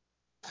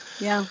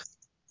 Yeah.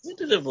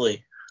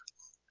 Tentatively.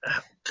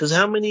 Because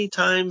how many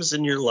times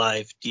in your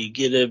life do you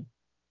get to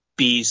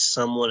be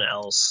someone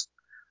else,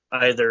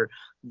 either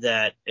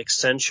that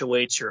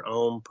accentuates your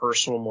own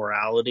personal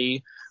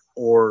morality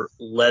or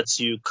lets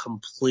you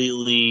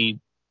completely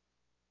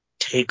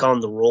take on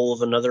the role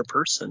of another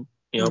person,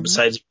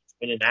 besides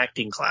in an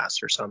acting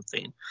class or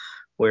something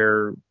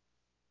where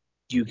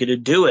you get to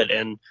do it.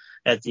 And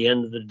at the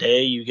end of the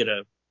day, you get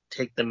to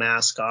take the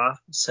mask off,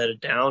 set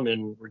it down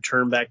and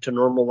return back to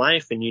normal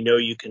life. And,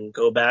 you can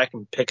go back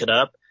and pick it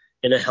up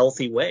in a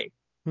healthy way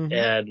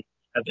and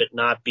have it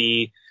not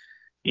be,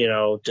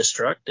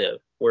 destructive,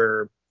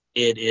 where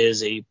it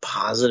is a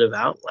positive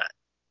outlet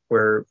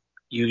where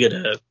you get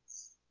a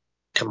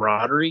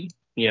camaraderie,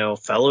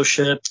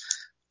 fellowship,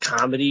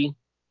 comedy,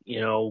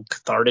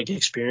 cathartic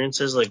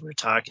experiences like we're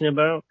talking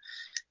about.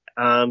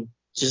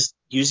 Just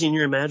using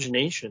your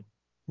imagination.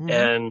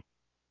 And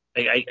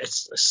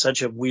it's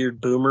such a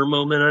weird boomer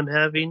moment I'm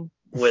having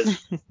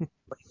with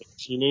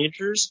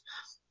teenagers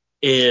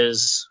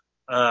is,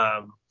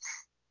 I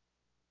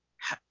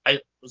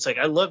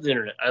love the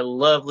internet. I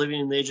love living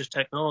in the age of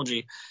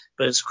technology,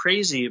 but it's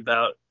crazy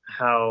about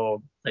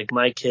how like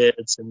my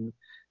kids and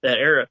that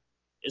era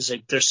is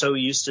like, they're so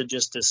used to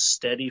just a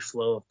steady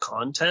flow of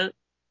content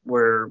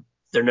where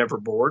they're never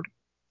bored.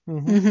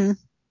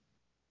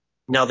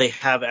 Now they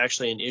have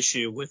actually an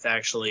issue with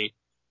actually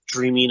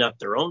dreaming up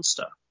their own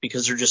stuff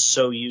because they're just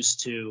so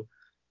used to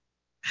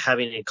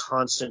having a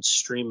constant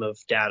stream of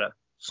data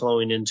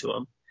flowing into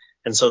them.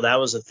 And so that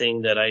was a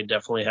thing that I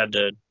definitely had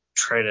to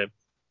try to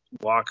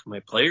walk my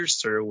players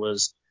through,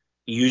 was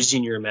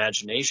using your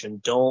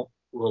imagination. Don't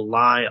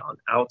rely on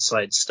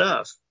outside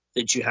stuff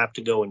that you have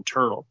to go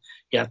internal.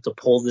 You have to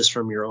pull this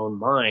from your own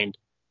mind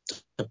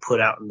to put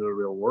out in the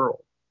real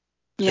world.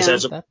 Yeah.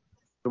 That's a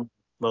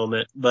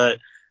moment, but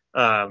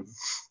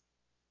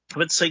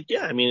it's like,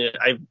 yeah, I mean,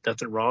 I've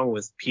nothing wrong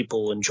with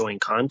people enjoying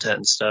content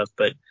and stuff,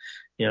 but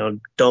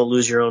don't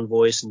lose your own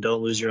voice and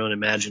don't lose your own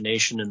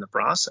imagination in the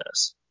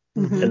process.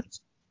 And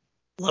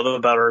what I love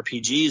about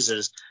RPGs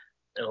is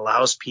it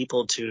allows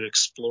people to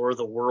explore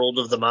the world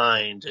of the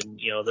mind and,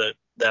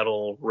 that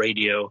old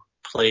radio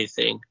play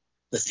thing,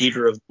 the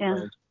theater of the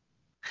mind.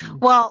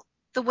 Well,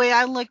 the way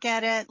I look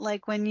at it,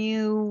 like when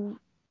you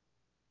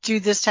do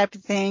this type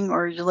of thing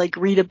or like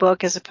read a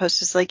book as opposed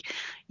to like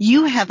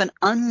you have an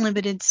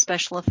unlimited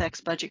special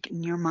effects budget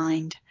in your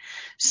mind.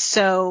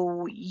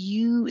 So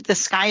the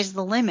sky's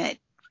the limit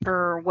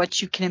for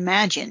what you can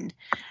imagine.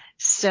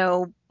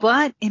 So,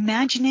 but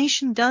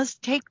imagination does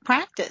take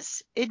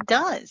practice. It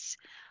does.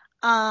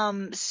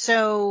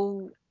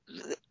 So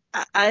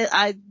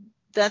I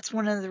that's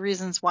one of the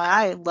reasons why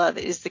I love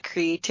it is the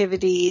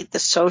creativity, the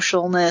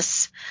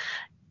socialness.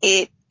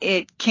 It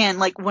can,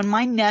 like when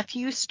my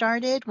nephew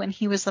started when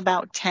he was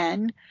about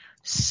 10,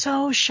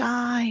 so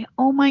shy.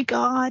 Oh my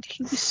God.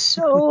 He was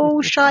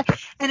so shy.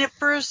 And at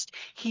first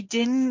he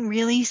didn't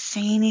really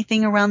say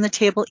anything around the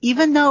table,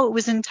 even though it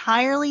was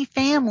entirely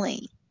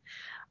family.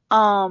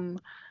 But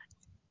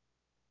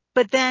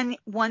then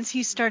once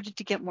he started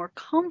to get more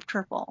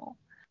comfortable,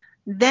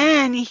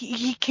 then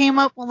he came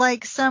up with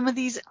like some of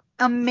these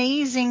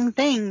amazing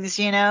things,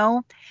 you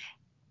know,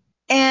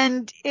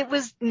 and it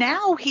was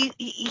now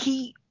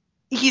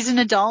he's an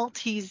adult.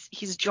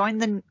 He's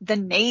joined the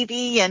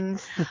Navy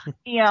and,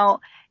 you know,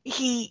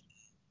 he's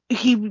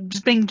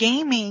been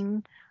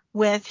gaming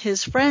with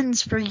his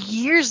friends for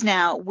years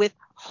now with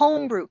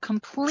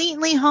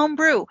completely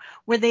homebrew,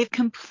 where they've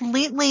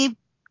completely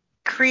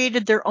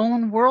created their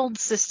own world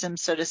system,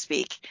 so to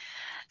speak.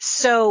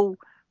 So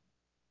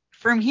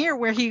from here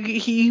where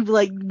he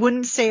like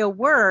wouldn't say a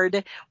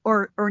word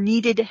or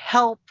needed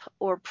help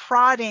or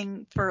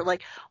prodding for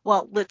like,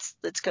 well, let's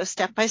go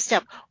step by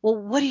step. Well,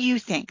 what do you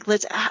think?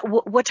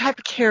 What type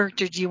of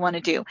character do you want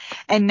to do?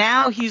 And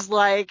now he's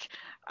like,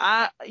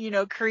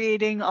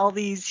 creating all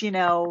these,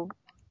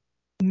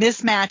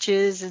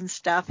 mismatches and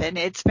stuff. And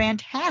it's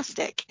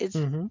fantastic. It's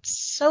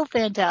so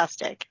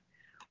fantastic.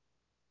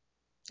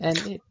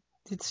 And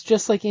it's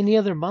just like any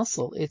other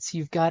muscle.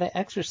 You've got to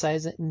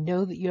exercise it and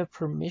know that you have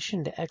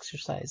permission to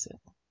exercise it.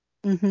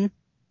 Mm-hmm.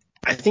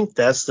 I think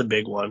that's the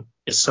big one,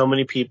 is so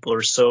many people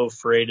are so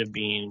afraid of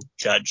being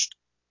judged,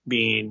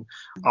 being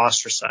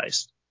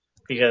ostracized,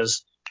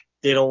 because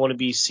they don't want to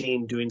be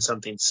seen doing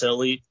something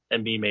silly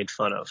and be made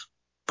fun of.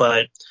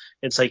 But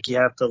it's like you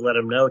have to let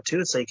them know, too.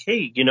 It's like,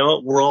 hey, you know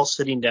what? We're all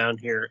sitting down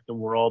here and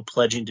we're all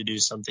pledging to do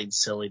something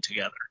silly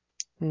together.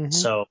 Mm-hmm.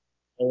 So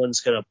no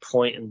one's going to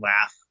point and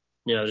laugh.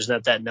 You know, there's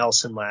not that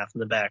Nelson laugh in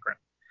the background.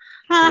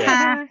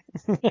 Yeah.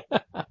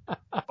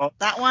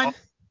 That one?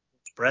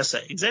 Express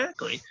it.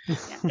 Exactly.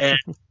 And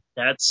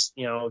that's,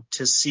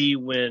 to see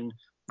when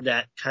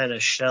that kind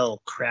of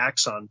shell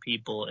cracks on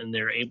people and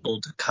they're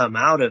able to come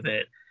out of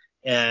it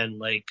and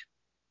like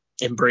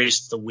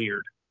embrace the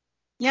weird.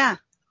 Yeah.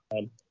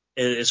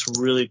 It's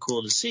really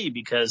cool to see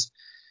because,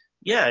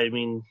 yeah, I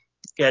mean,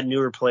 you got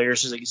newer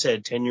players, like you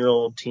said,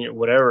 10-year-old, teen,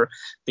 whatever.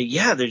 But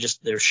yeah,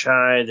 they're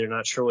shy. They're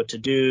not sure what to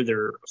do.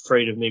 They're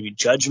afraid of maybe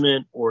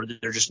judgment, or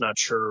they're just not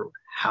sure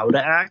how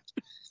to act.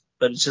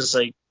 But it's just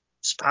like,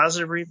 it's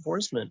positive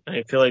reinforcement.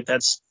 I feel like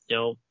that's,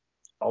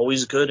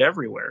 always good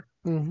everywhere.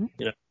 Mm-hmm.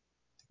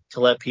 To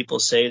let people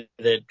say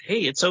that,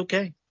 hey, it's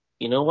okay.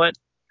 You know what?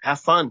 Have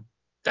fun.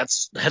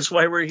 That's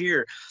why we're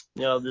here.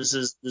 This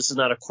is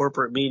not a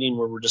corporate meeting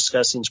where we're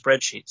discussing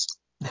spreadsheets.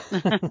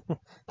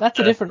 That's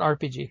a different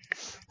RPG.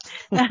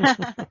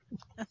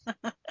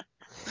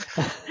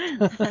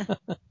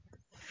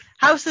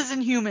 Houses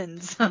and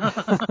Humans.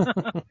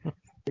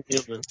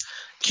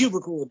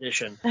 Cubicle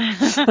edition.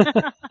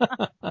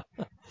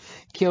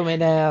 Kill me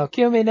now.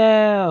 Kill me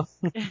now.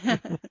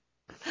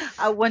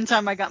 One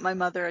time I got my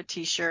mother a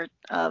t-shirt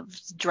of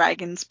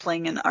dragons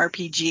playing an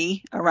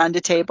RPG around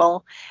a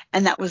table,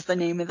 and that was the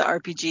name of the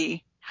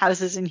RPG,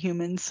 Houses and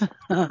Humans.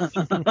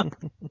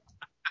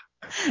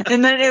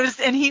 And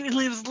then he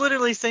was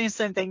literally saying the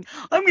same thing.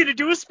 I'm going to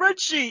do a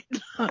spreadsheet.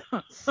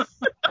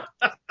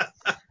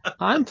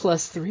 I'm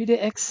 +3 to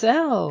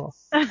Excel.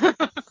 I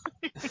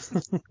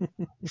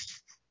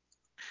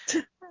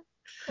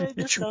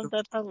just found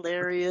that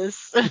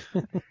hilarious.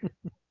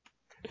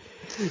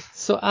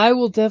 So I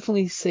will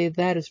definitely say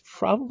that is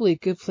probably a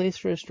good place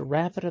for us to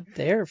wrap it up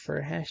there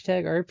for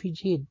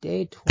 #RPG a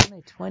Day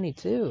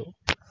 2022.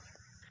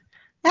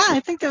 Yeah,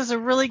 I think that was a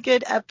really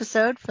good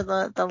episode for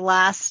the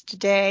last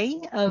day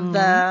of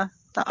the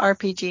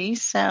RPG.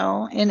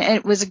 So, and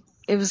it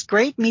was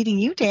great meeting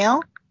you,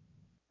 Dale.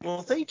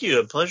 Well, thank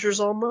you. A pleasure's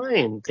all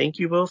mine. Thank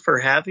you both for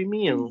having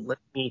me and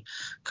letting me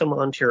come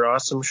on to your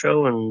awesome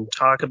show and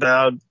talk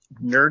about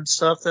nerd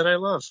stuff that I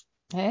love.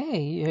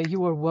 Hey,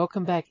 you are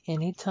welcome back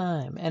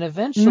anytime. And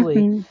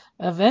eventually,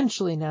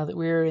 now that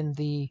we're in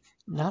the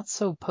not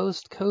so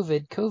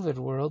post-COVID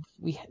world,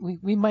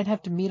 we might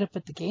have to meet up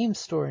at the game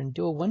store and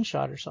do a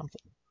one-shot or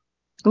something.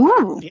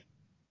 Ooh. Yeah.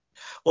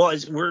 Well,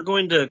 we're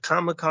going to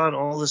Comic-Con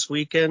all this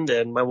weekend,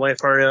 and my wife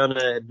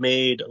Ariana had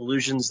made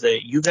allusions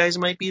that you guys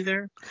might be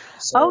there.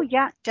 So, oh,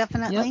 yeah,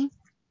 definitely.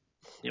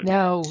 Yep.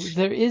 Now,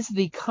 there is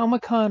the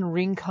Comic-Con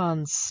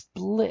RingCon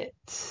split.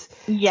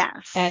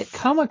 Yes. At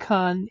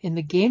Comic-Con, in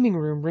the gaming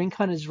room,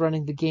 RingCon is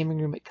running the gaming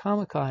room at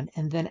Comic-Con,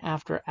 and then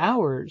after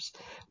hours,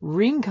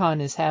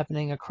 RingCon is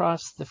happening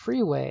across the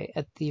freeway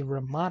at the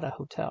Ramada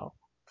Hotel.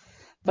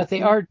 But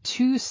they are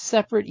two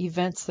separate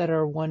events that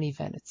are one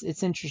event.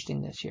 It's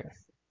interesting this year.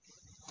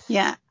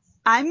 Yeah.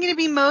 I'm going to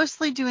be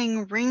mostly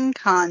doing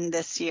RingCon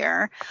this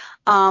year,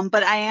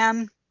 but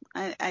I'm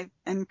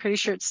pretty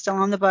sure it's still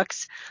on the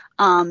books,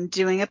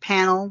 doing a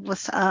panel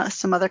with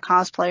some other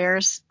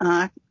cosplayers,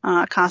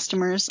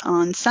 costumers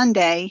on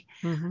Sunday.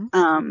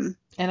 Mm-hmm.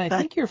 And I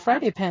think your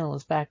Friday panel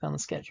is back on the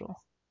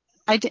schedule.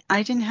 I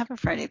didn't have a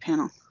Friday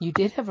panel. You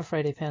did have a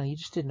Friday panel. You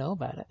just didn't know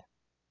about it.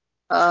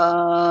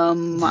 No.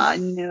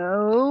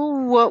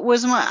 What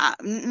was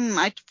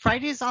my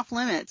Friday's off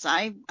limits.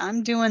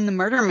 I'm doing the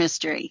murder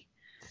mystery.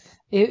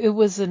 It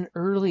was an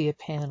early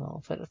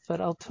panel,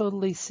 but I'll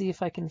totally see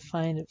if I can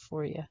find it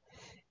for you.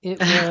 It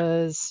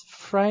was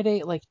Friday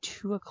at like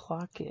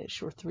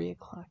 2:00-ish or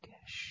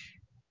 3:00-ish.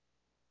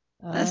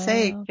 Let's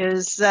say,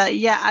 because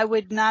I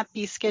would not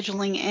be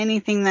scheduling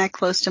anything that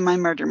close to my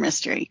murder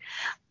mystery.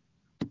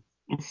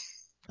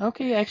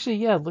 Okay, actually,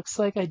 yeah, looks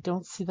like I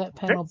don't see that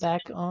panel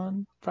back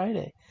on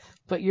Friday,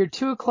 but your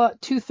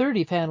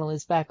 2:30 panel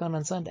is back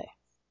on Sunday.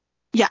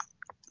 Yeah.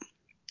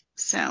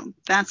 So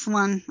that's the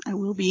one I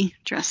will be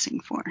dressing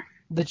for.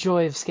 The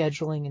joy of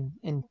scheduling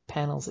and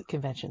panels at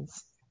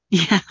conventions.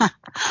 Yeah.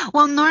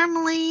 Well,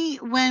 normally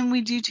when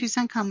we do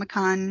Tucson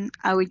Comic-Con,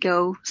 I would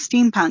go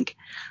steampunk,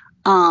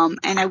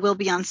 and I will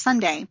be on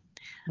Sunday.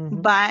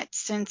 Mm-hmm. But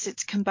since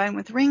it's combined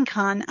with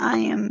RingCon, I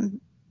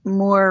am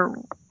more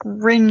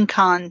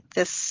RingCon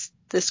this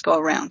go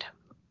around.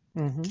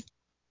 Mm-hmm.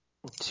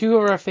 Two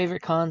of our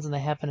favorite cons, and they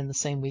happen in the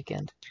same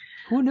weekend.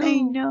 Who knew?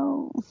 I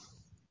know.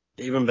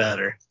 Even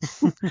better.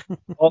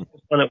 All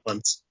fun at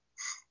once.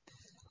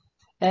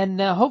 And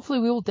hopefully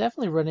we will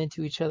definitely run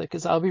into each other,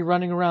 because I'll be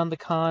running around the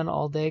con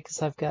all day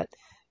because I've got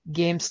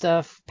game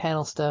stuff,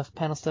 panel stuff,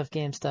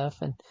 game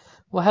stuff, and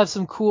we'll have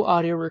some cool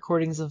audio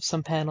recordings of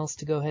some panels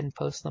to go ahead and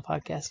post on the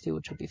podcast too,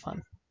 which will be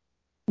fun.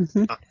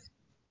 Mm-hmm.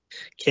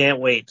 Can't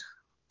wait.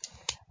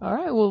 All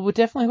right, well, we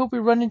definitely hope we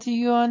run into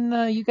you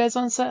you guys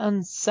on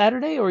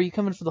Saturday, or are you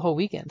coming for the whole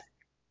weekend?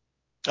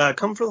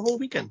 Come for the whole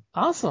weekend.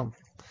 Awesome.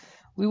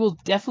 We will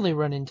definitely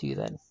run into you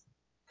then.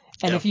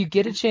 And Yep. If you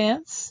get a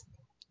chance,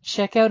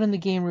 check out in the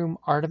game room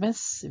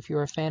Artemis. If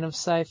you're a fan of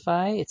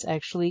sci-fi, it's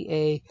actually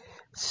a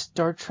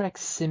Star Trek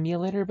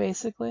simulator,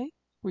 basically,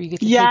 where you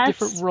get to take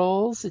different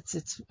roles.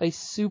 It's a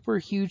super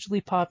hugely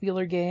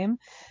popular game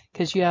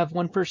because you have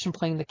one person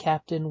playing the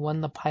captain,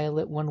 one the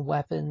pilot, one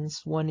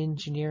weapons, one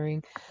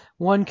engineering,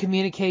 one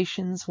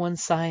communications, one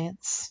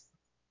science.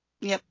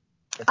 Yep.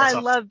 I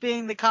love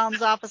being the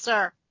comms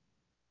officer.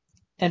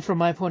 And from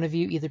my point of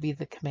view, either be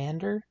the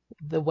commander,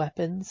 the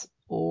weapons,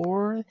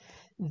 or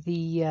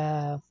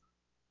the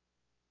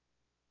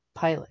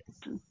pilot.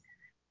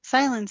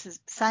 Science is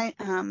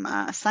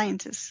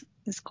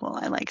cool.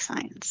 I like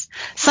science.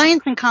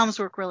 Science and comms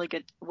work really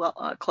good,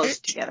 close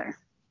together.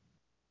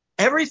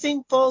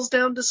 Everything falls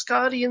down to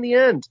Scotty in the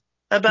end.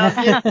 About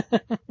him.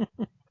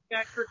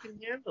 Jacker can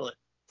handle it.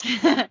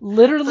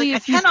 Literally,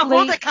 if you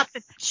hold it,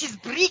 Captain, she's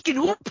breaking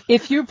up.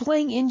 If you're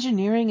playing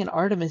engineering in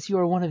Artemis, you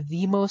are one of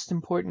the most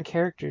important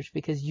characters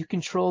because you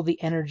control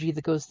the energy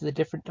that goes to the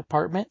different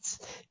departments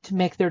to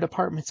make their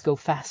departments go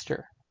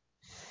faster.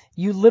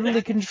 You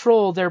literally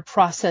control their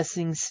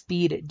processing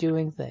speed at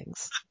doing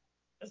things.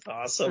 That's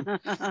awesome.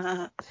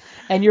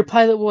 And your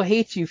pilot will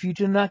hate you if you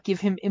do not give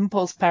him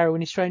impulse power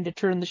when he's trying to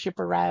turn the ship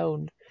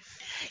around.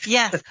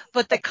 Yes,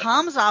 but the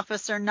comms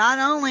officer not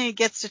only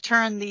gets to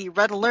turn the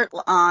red alert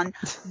on,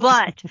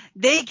 but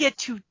they get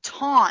to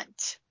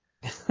taunt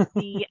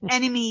the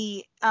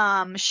enemy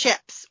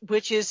ships,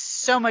 which is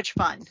so much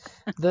fun.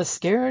 The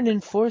Scaran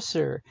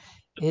Enforcer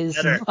is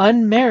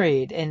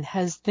unmarried and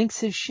thinks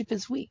his ship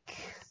is weak.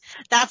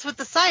 That's what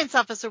the science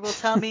officer will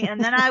tell me,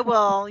 and then I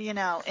will, and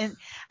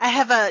I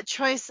have a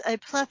choice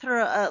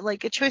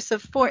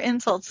of 4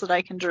 insults that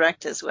I can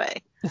direct his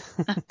way.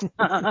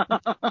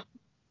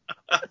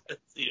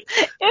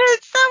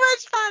 It's so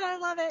much fun. I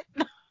love it.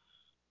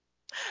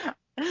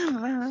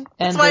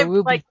 And there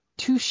will be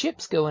 2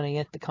 ships going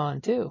at the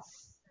con too.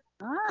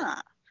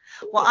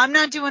 Well, I'm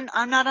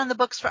not on the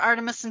books for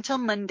Artemis until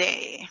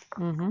Monday.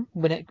 Mm-hmm.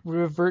 When it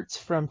reverts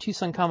from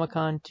Tucson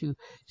Comic-Con to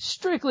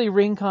strictly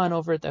RingCon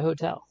over at the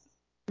hotel.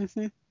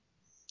 Mm-hmm.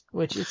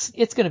 Which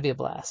it's going to be a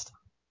blast.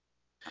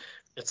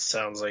 It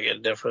sounds like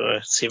it. Definitely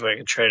see if I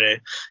can try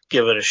to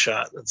give it a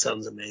shot. That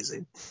sounds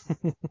amazing.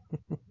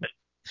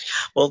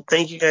 Well,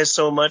 thank you guys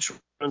so much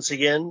once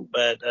again.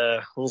 But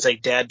looks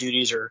like dad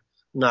duties are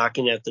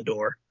knocking at the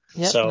door.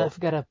 Yep, and I've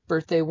got a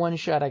birthday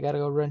one-shot I got to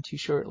go run to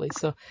shortly.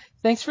 So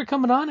thanks for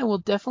coming on, and we'll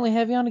definitely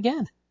have you on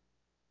again.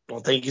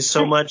 Well, thank you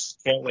so much.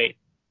 Can't wait.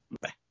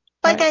 Bye.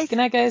 Bye, guys. Good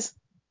night, guys.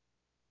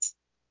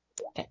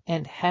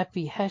 And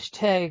happy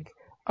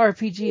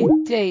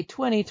 #RPG Day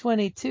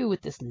 2022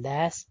 with this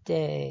last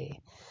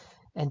day.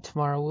 And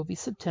tomorrow will be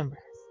September.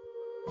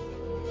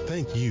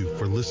 Thank you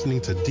for listening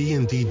to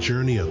D&D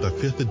Journey of the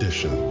 5th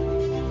Edition,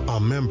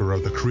 a member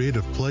of the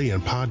Creative Play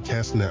and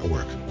Podcast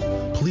Network.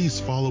 Please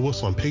follow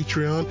us on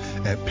Patreon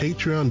at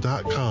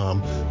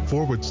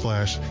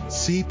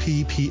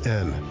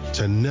patreon.com/CPPN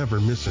to never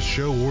miss a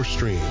show or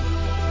stream.